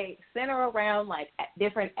they center around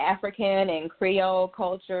different African and Creole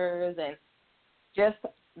cultures and just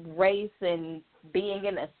race and being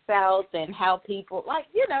in the South and how people,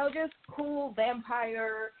 just cool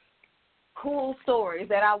vampire cool stories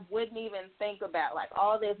that I wouldn't even think about,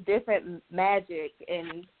 all this different magic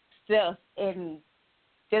and stuff and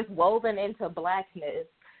just woven into Blackness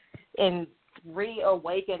and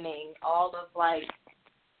reawakening all of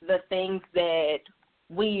the things that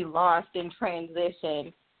we lost in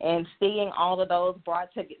transition and seeing all of those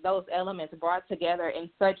those elements brought together in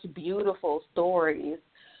such beautiful stories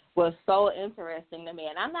was so interesting to me.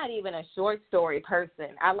 And I'm not even a short story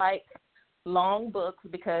person. I like long books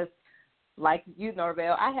because, like you,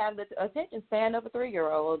 Norvell, I have the attention span of a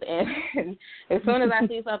 3-year-old, and as soon as I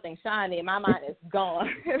see something shiny, my mind is gone.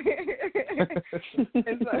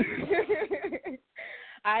 And so,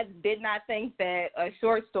 I did not think that a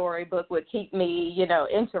short story book would keep me,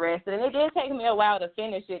 interested. And it did take me a while to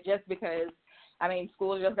finish it just because,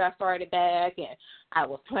 school just got started back, and I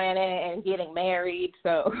was planning and getting married.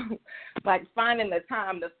 So, finding the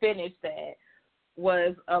time to finish that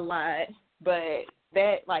was a lot. But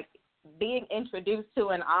that, being introduced to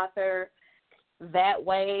an author that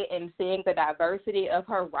way and seeing the diversity of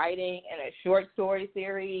her writing in a short story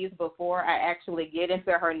series before I actually get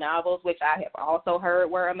into her novels, which I have also heard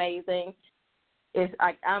were amazing,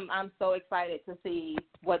 I'm so excited to see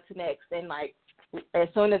what's next. And as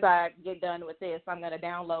soon as I get done with this, I'm going to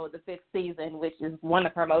download the 5th season, which is one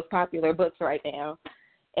of her most popular books right now,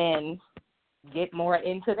 and get more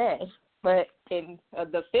into that. But in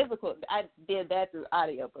the physical, I did that through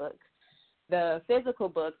audiobooks. The physical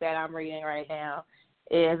book that I'm reading right now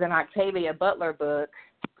is an Octavia Butler book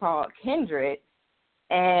called Kindred,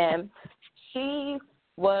 and she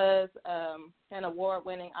was an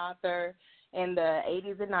award-winning author in the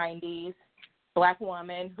 80s and 90s, Black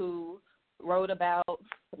woman who wrote about,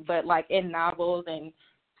 but in novels and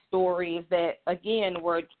stories that, again,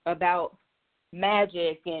 were about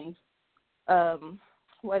magic and,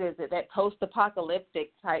 that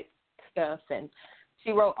post-apocalyptic type stuff. And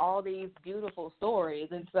she wrote all these beautiful stories.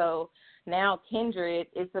 And so now Kindred,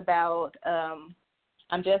 it's about,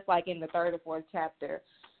 I'm just in the 3rd or 4th chapter,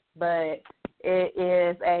 but it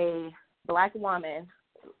is a Black woman,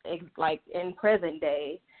 in present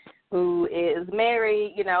day, who is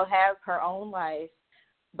married, has her own life,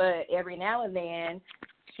 but every now and then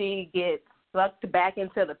she gets sucked back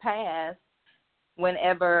into the past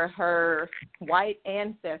whenever her white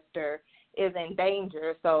ancestor is in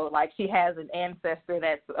danger. So, like, she has an ancestor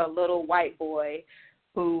that's a little white boy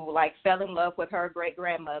who, like, fell in love with her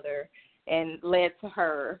great-grandmother and led to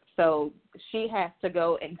her. So she has to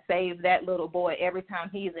go and save that little boy every time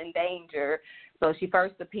he's in danger. So she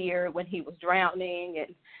first appeared when he was drowning,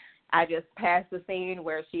 and I just passed the scene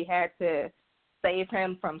where she had to save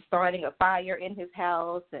him from starting a fire in his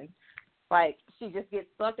house. And, like, she just gets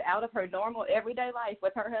sucked out of her normal everyday life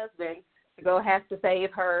with her husband to go have to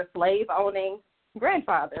save her slave-owning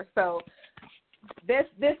grandfather. So this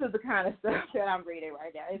is the kind of stuff that I'm reading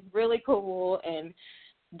right now. It's really cool, and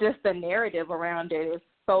just the narrative around it is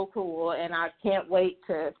so cool, and I can't wait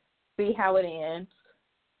to see how it ends.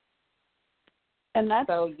 And that's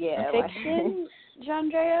so, yeah, fiction,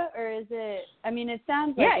 Jandrea, or is it? I mean, it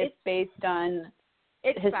sounds like it's based on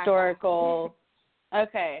historical.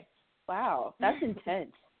 Okay, wow, that's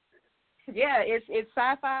intense. Yeah, it's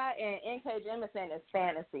sci-fi, and N.K. Jemisin is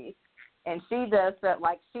fantasy, and she does that.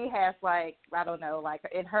 Like, she has, like, I don't know, like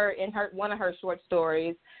in her one of her short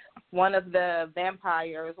stories, one of the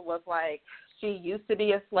vampires was like, she used to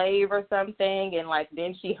be a slave or something, and, like,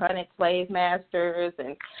 then she hunted slave masters,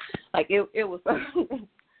 and, like, it was.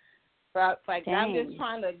 So, like, dang. I'm just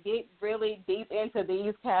trying to get really deep into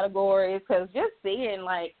these categories, because just seeing,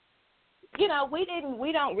 like, you know, we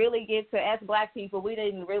don't really get to, as Black people, we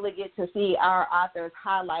didn't really get to see our authors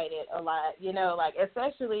highlighted a lot, you know, like,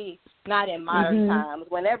 especially not in modern times.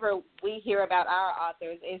 Whenever we hear about our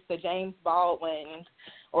authors, it's the James Baldwins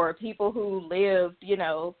or people who lived, you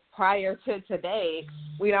know, prior to today.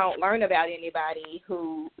 We don't learn about anybody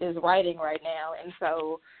who is writing right now. And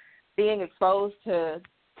so being exposed to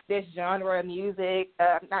this genre of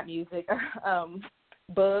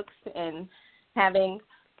books, and having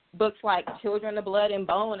books like Children of Blood and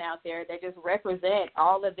Bone out there that just represent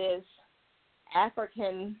all of this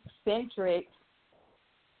African-centric,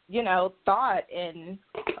 you know, thought and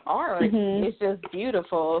art. It's just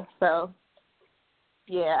beautiful. So,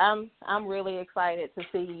 yeah, I'm really excited to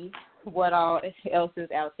see what all else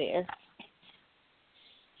is out there.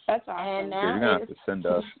 That's awesome. And now you're gonna have to send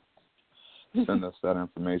us that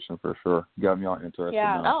information for sure. You got me all interested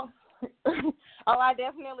now. Oh, I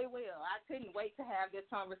definitely will. I couldn't wait to have this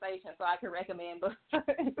conversation so I can recommend books.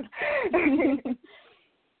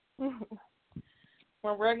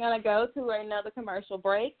 Well, we're going to go to another commercial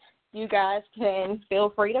break. You guys can feel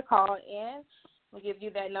free to call in. We'll give you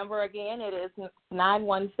that number again. It is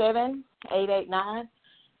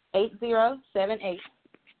 917-889-8078.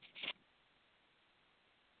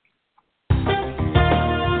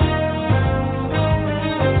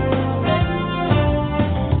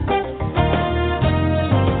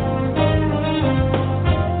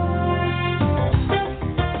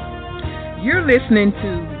 You're listening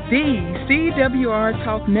to the CWR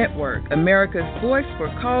Talk Network, America's voice for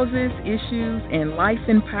causes, issues, and life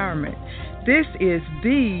empowerment. This is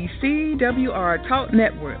the CWR Talk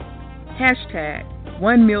Network. Hashtag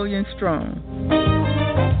 1 million strong.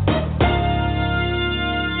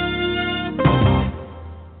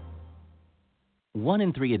 One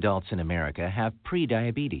in 3 adults in America have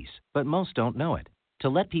prediabetes, but most don't know it. To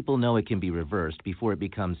let people know it can be reversed before it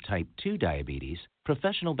becomes type 2 diabetes,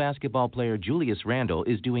 professional basketball player Julius Randle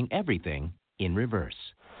is doing everything in reverse.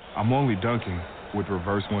 I'm only dunking with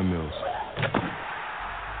reverse windmills.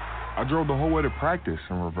 I drove the whole way to practice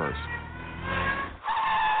in reverse.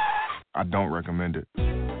 I don't recommend it.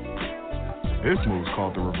 This move's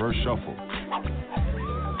called the reverse shuffle.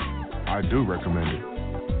 I do recommend it.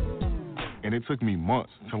 And it took me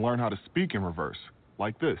months to learn how to speak in reverse,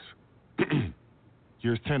 like this.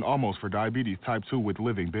 Years 10 almost for diabetes type 2 with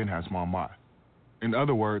living Ben has mom my. In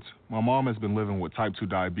other words, my mom has been living with type 2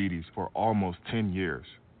 diabetes for almost 10 years.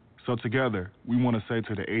 So together, we want to say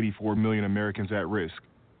to the 84 million Americans at risk,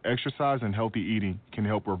 exercise and healthy eating can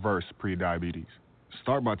help reverse prediabetes.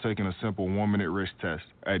 Start by taking a simple 1-minute risk test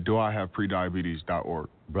at doihaveprediabetes.org.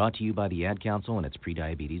 Brought to you by the Ad Council and its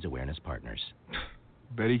prediabetes awareness partners.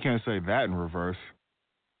 Bet he can't say that in reverse.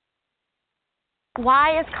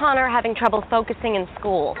 Why is Connor having trouble focusing in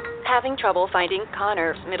school? Having trouble finding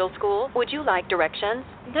Connor's middle school? Would you like directions?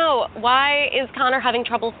 No, why is Connor having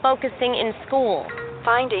trouble focusing in school?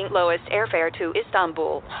 Finding lowest airfare to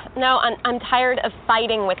Istanbul. No, I'm tired of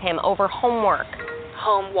fighting with him over homework.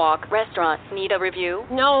 Home, walk, restaurant. Need a review?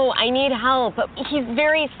 No, I need help. He's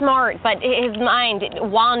very smart, but his mind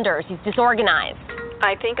wanders. He's disorganized.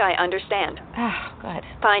 I think I understand. Oh, good.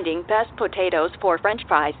 Finding best potatoes for French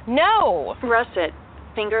fries. No! Russet,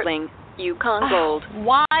 fingerling, Yukon Gold.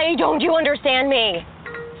 Why don't you understand me?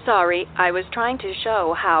 Sorry, I was trying to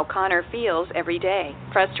show how Connor feels every day.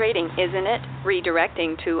 Frustrating, isn't it?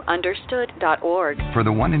 Redirecting to understood.org. For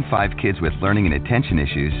the 1 in 5 kids with learning and attention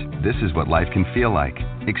issues, this is what life can feel like.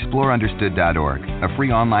 Explore understood.org, a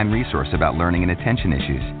free online resource about learning and attention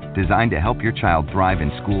issues, designed to help your child thrive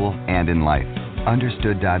in school and in life.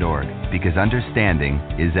 Understood.org, because understanding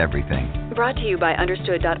is everything. Brought to you by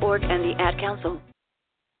understood.org and the Ad Council.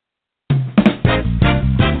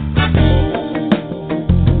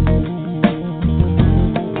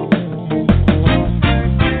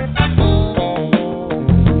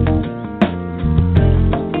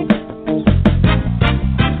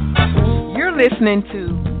 Listening to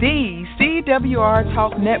the CWR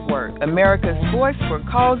Talk Network, America's voice for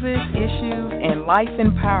causes, issues, and life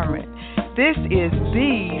empowerment. This is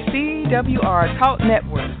the CWR Talk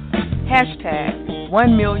Network. Hashtag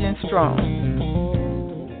 1 million strong.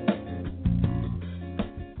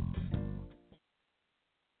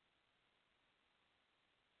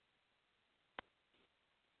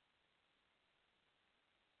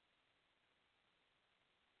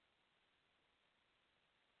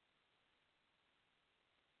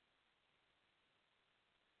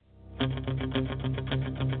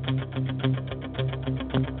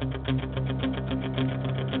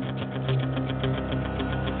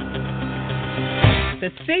 The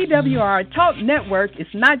CWR Talk Network is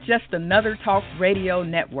not just another talk radio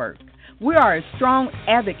network. We are a strong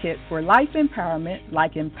advocate for life empowerment,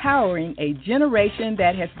 like empowering a generation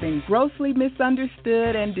that has been grossly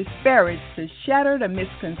misunderstood and disparaged to shatter the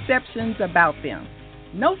misconceptions about them.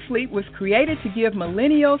 No Sleep was created to give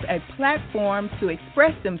millennials a platform to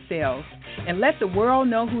express themselves and let the world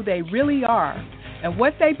know who they really are and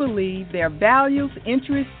what they believe, their values,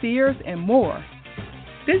 interests, fears, and more.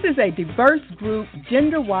 This is a diverse group,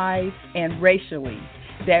 gender-wise and racially,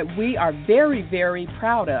 that we are very, very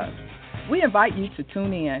proud of. We invite you to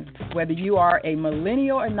tune in, whether you are a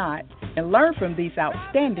millennial or not, and learn from these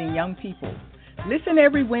outstanding young people. Listen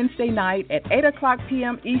every Wednesday night at 8 o'clock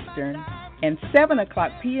p.m. Eastern and 7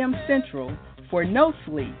 o'clock p.m. Central for No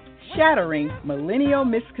Sleep, Shattering Millennial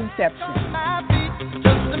Misconceptions.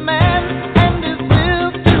 Just a man and his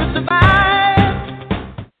will to survive.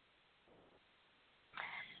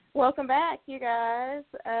 Welcome back, you guys.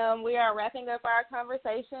 We are wrapping up our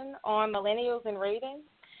conversation on millennials and reading.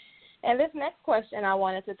 And this next question I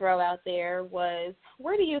wanted to throw out there was,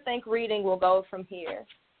 where do you think reading will go from here?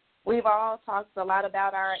 We've all talked a lot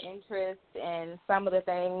about our interests and some of the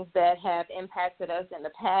things that have impacted us in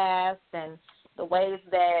the past and the ways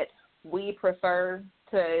that we prefer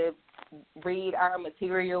to read our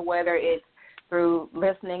material, whether it's through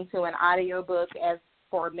listening to an audiobook as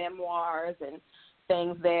for memoirs and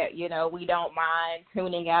things that, you know, we don't mind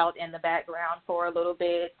tuning out in the background for a little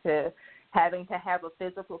bit, to having to have a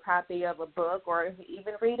physical copy of a book or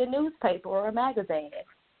even read a newspaper or a magazine.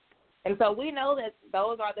 And so we know that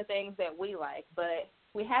those are the things that we like, but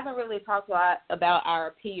we haven't really talked a lot about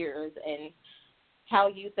our peers and how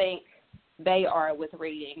you think they are with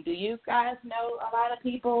reading. Do you guys know a lot of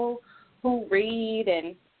people who read,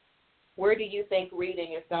 and where do you think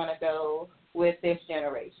reading is going to go with this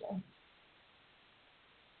generation?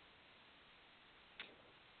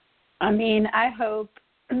 I mean, I hope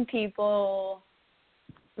people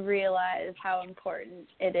realize how important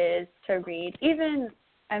it is to read. Even,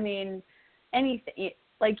 I mean, anything,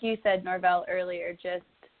 like you said, Norvell, earlier, just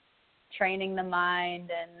training the mind,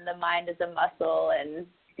 and the mind is a muscle,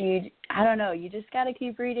 and I don't know, you just got to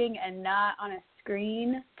keep reading, and not on a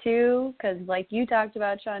screen too, because like you talked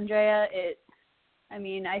about, Chandrea,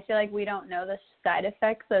 I feel like we don't know the side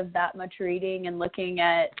effects of that much reading and looking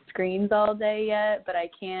at screens all day yet, but I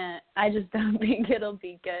just don't think it'll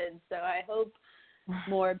be good. So I hope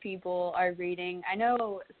more people are reading. I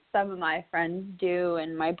know some of my friends do,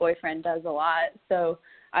 and my boyfriend does a lot, so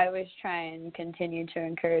I always try and continue to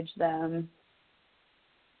encourage them.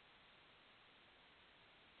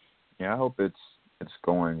 Yeah, I hope it's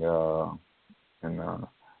going in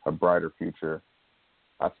a brighter future.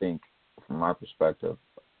 I think, from my perspective,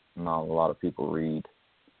 not a lot of people read.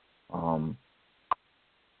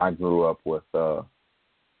 I grew up with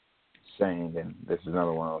saying, and this is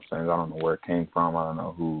another one of those things, I don't know where it came from. I don't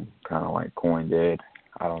know who kind of like coined it.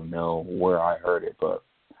 I don't know where I heard it, but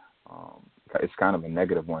it's kind of a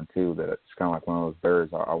negative one too, that it's kind of like one of those barriers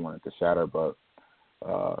I wanted to shatter. But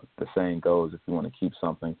the saying goes, if you want to keep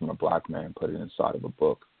something from a black man, put it inside of a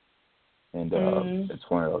book. And it's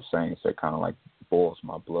one of those sayings that kind of like boils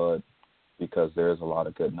my blood, because there's a lot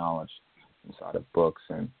of good knowledge inside of books.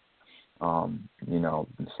 And,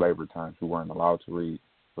 in slavery times, we weren't allowed to read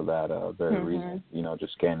for that very reason,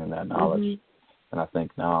 just gaining that knowledge. And I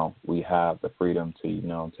think now we have the freedom to, you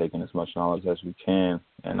know, take in as much knowledge as we can.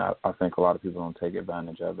 And I think a lot of people don't take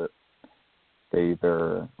advantage of it. They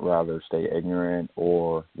either rather stay ignorant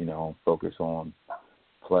or, you know, focus on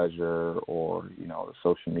pleasure or, you know, the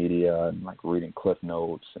social media and, like, reading cliff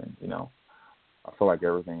notes. And, you know, I feel like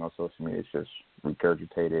everything on social media is just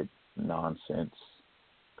regurgitated nonsense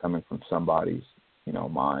coming from somebody's, you know,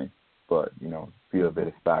 mind. But, you know, few of it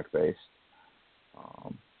is fact-based.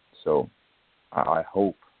 So I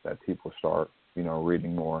hope that people start, you know,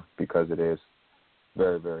 reading more because it is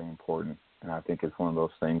very, very important. And I think it's one of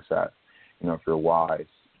those things that, you know, if you're wise,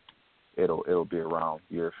 it'll be around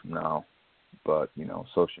years from now. But, you know,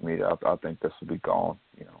 social media, I think this will be gone.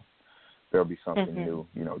 You know, there'll be something new,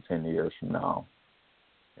 you know, 10 years from now.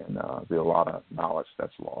 And there'll be a lot of knowledge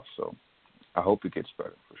that's lost. So I hope it gets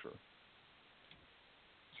better for sure.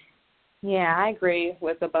 Yeah, I agree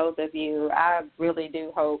with the both of you. I really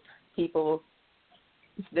do hope people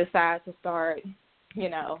decide to start, you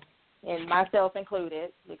know, and myself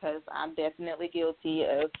included, because I'm definitely guilty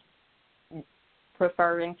of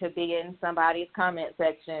preferring to be in somebody's comment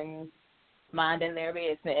section minding their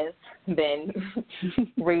business than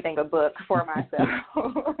reading a book for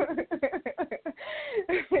myself.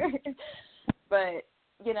 But,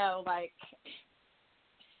 you know, like,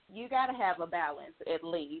 you got to have a balance, at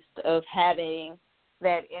least, of having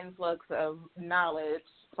that influx of knowledge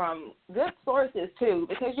from good sources, too,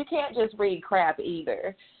 because you can't just read crap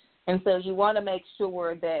either. And so you want to make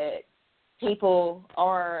sure that people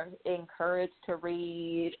are encouraged to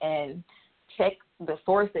read and check the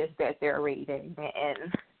sources that they're reading and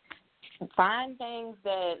find things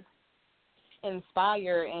that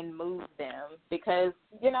inspire and move them, because,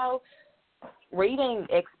 you know, reading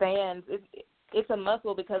expands. It's a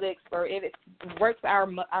muscle because it works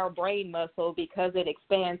our brain muscle because it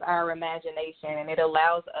expands our imagination, and it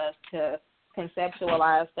allows us to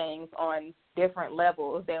conceptualize things on different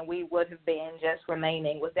levels than we would have been just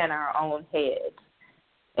remaining within our own heads.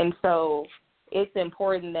 And so it's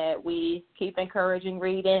important that we keep encouraging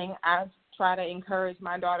reading. I try to encourage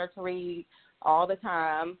my daughter to read all the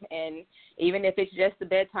time, and even if it's just a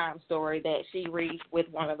bedtime story that she reads with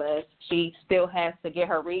one of us, she still has to get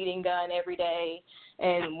her reading done every day.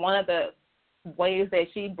 And one of the ways that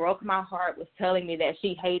she broke my heart was telling me that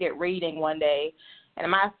she hated reading one day,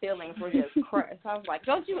 and my feelings were just crushed. I was like,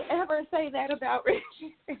 don't you ever say that about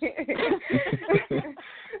reading.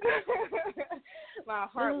 My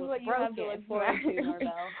heart was what broken. You have to look forward to,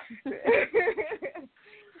 Norvell.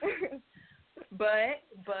 But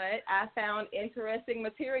I found interesting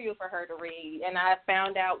material for her to read, and I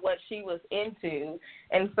found out what she was into.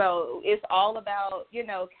 And so it's all about, you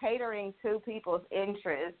know, catering to people's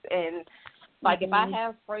interests. And, like, if I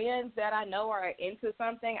have friends that I know are into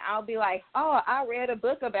something, I'll be like, oh, I read a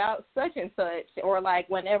book about such and such. Or, like,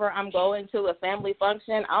 whenever I'm going to a family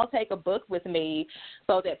function, I'll take a book with me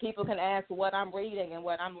so that people can ask what I'm reading and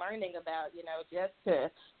what I'm learning about, you know, just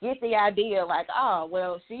to get the idea, like, oh,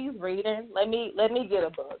 well, she's reading. Let me get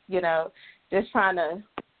a book, you know, just trying to,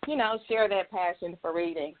 you know, share that passion for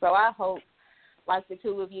reading. So I hope, like the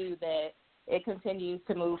two of you, that it continues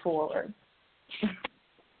to move forward.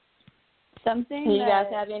 Do you guys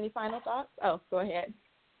have any final thoughts? Oh, go ahead.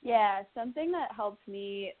 Yeah, something that helped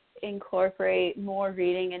me incorporate more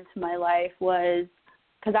reading into my life was,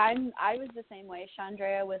 because I was the same way,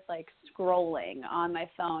 Chandrea, with, like, scrolling on my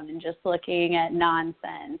phone and just looking at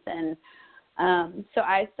nonsense. And so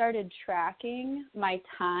I started tracking my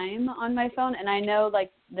time on my phone. And I know,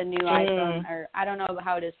 like, the new iPhone, or I don't know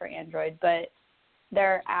how it is for Android, but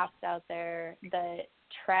there are apps out there that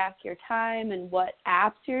track your time and what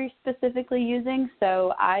apps you're specifically using.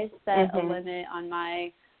 So I set a limit on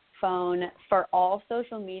my phone for all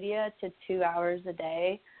social media to 2 hours a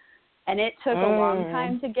day. And it took a long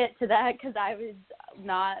time to get to that because I was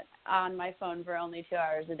not on my phone for only 2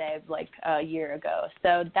 hours a day, like a year ago.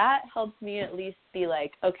 So that helped me at least be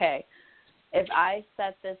like, okay, if I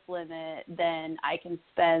set this limit, then I can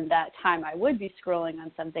spend that time I would be scrolling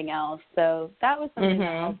on something else. So that was something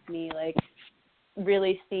that helped me, like,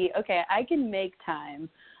 really see, okay, I can make time.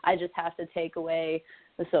 I just have to take away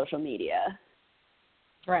the social media.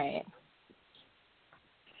 Right.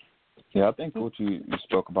 Yeah, I think what you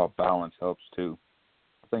spoke about, balance, helps too.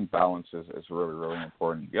 I think balance is really, really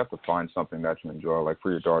important. You have to find something that you enjoy. Like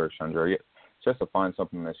for your daughter, Chandra, she has to find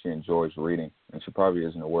something that she enjoys reading, and she probably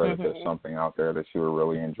isn't aware that there's something out there that she would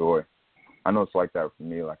really enjoy. I know it's like that for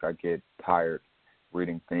me. Like I get tired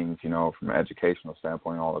reading things, you know, from an educational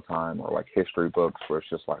standpoint all the time, or like history books where it's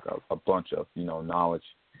just like a bunch of, you know, knowledge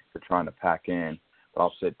you're trying to pack in. But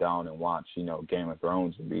I'll sit down and watch, you know, Game of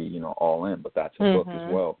Thrones and be, you know, all in. But that's a book as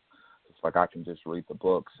well. So like I can just read the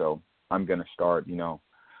book. So I'm going to start,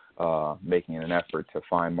 making an effort to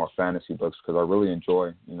find more fantasy books because I really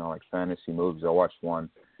enjoy, like fantasy movies. I watched one.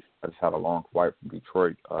 I just had a long flight from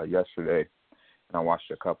Detroit yesterday, and I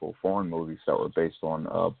watched a couple of foreign movies that were based on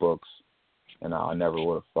books, and I never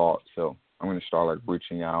would have thought. So I'm going to start like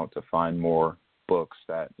reaching out to find more books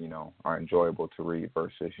that, are enjoyable to read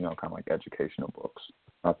versus, kind of like educational books.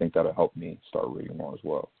 I think that'll help me start reading more as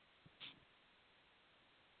well.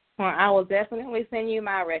 Well, I will definitely send you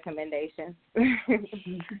my recommendations.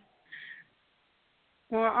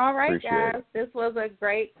 Well, all right, Appreciate guys. This was a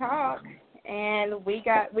great talk, and we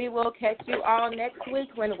will catch you all next week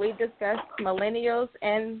when we discuss millennials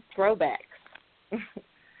and throwbacks.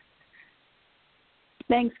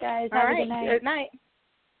 Thanks, guys. All Have right. a good night. Good night.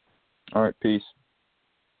 All right, peace.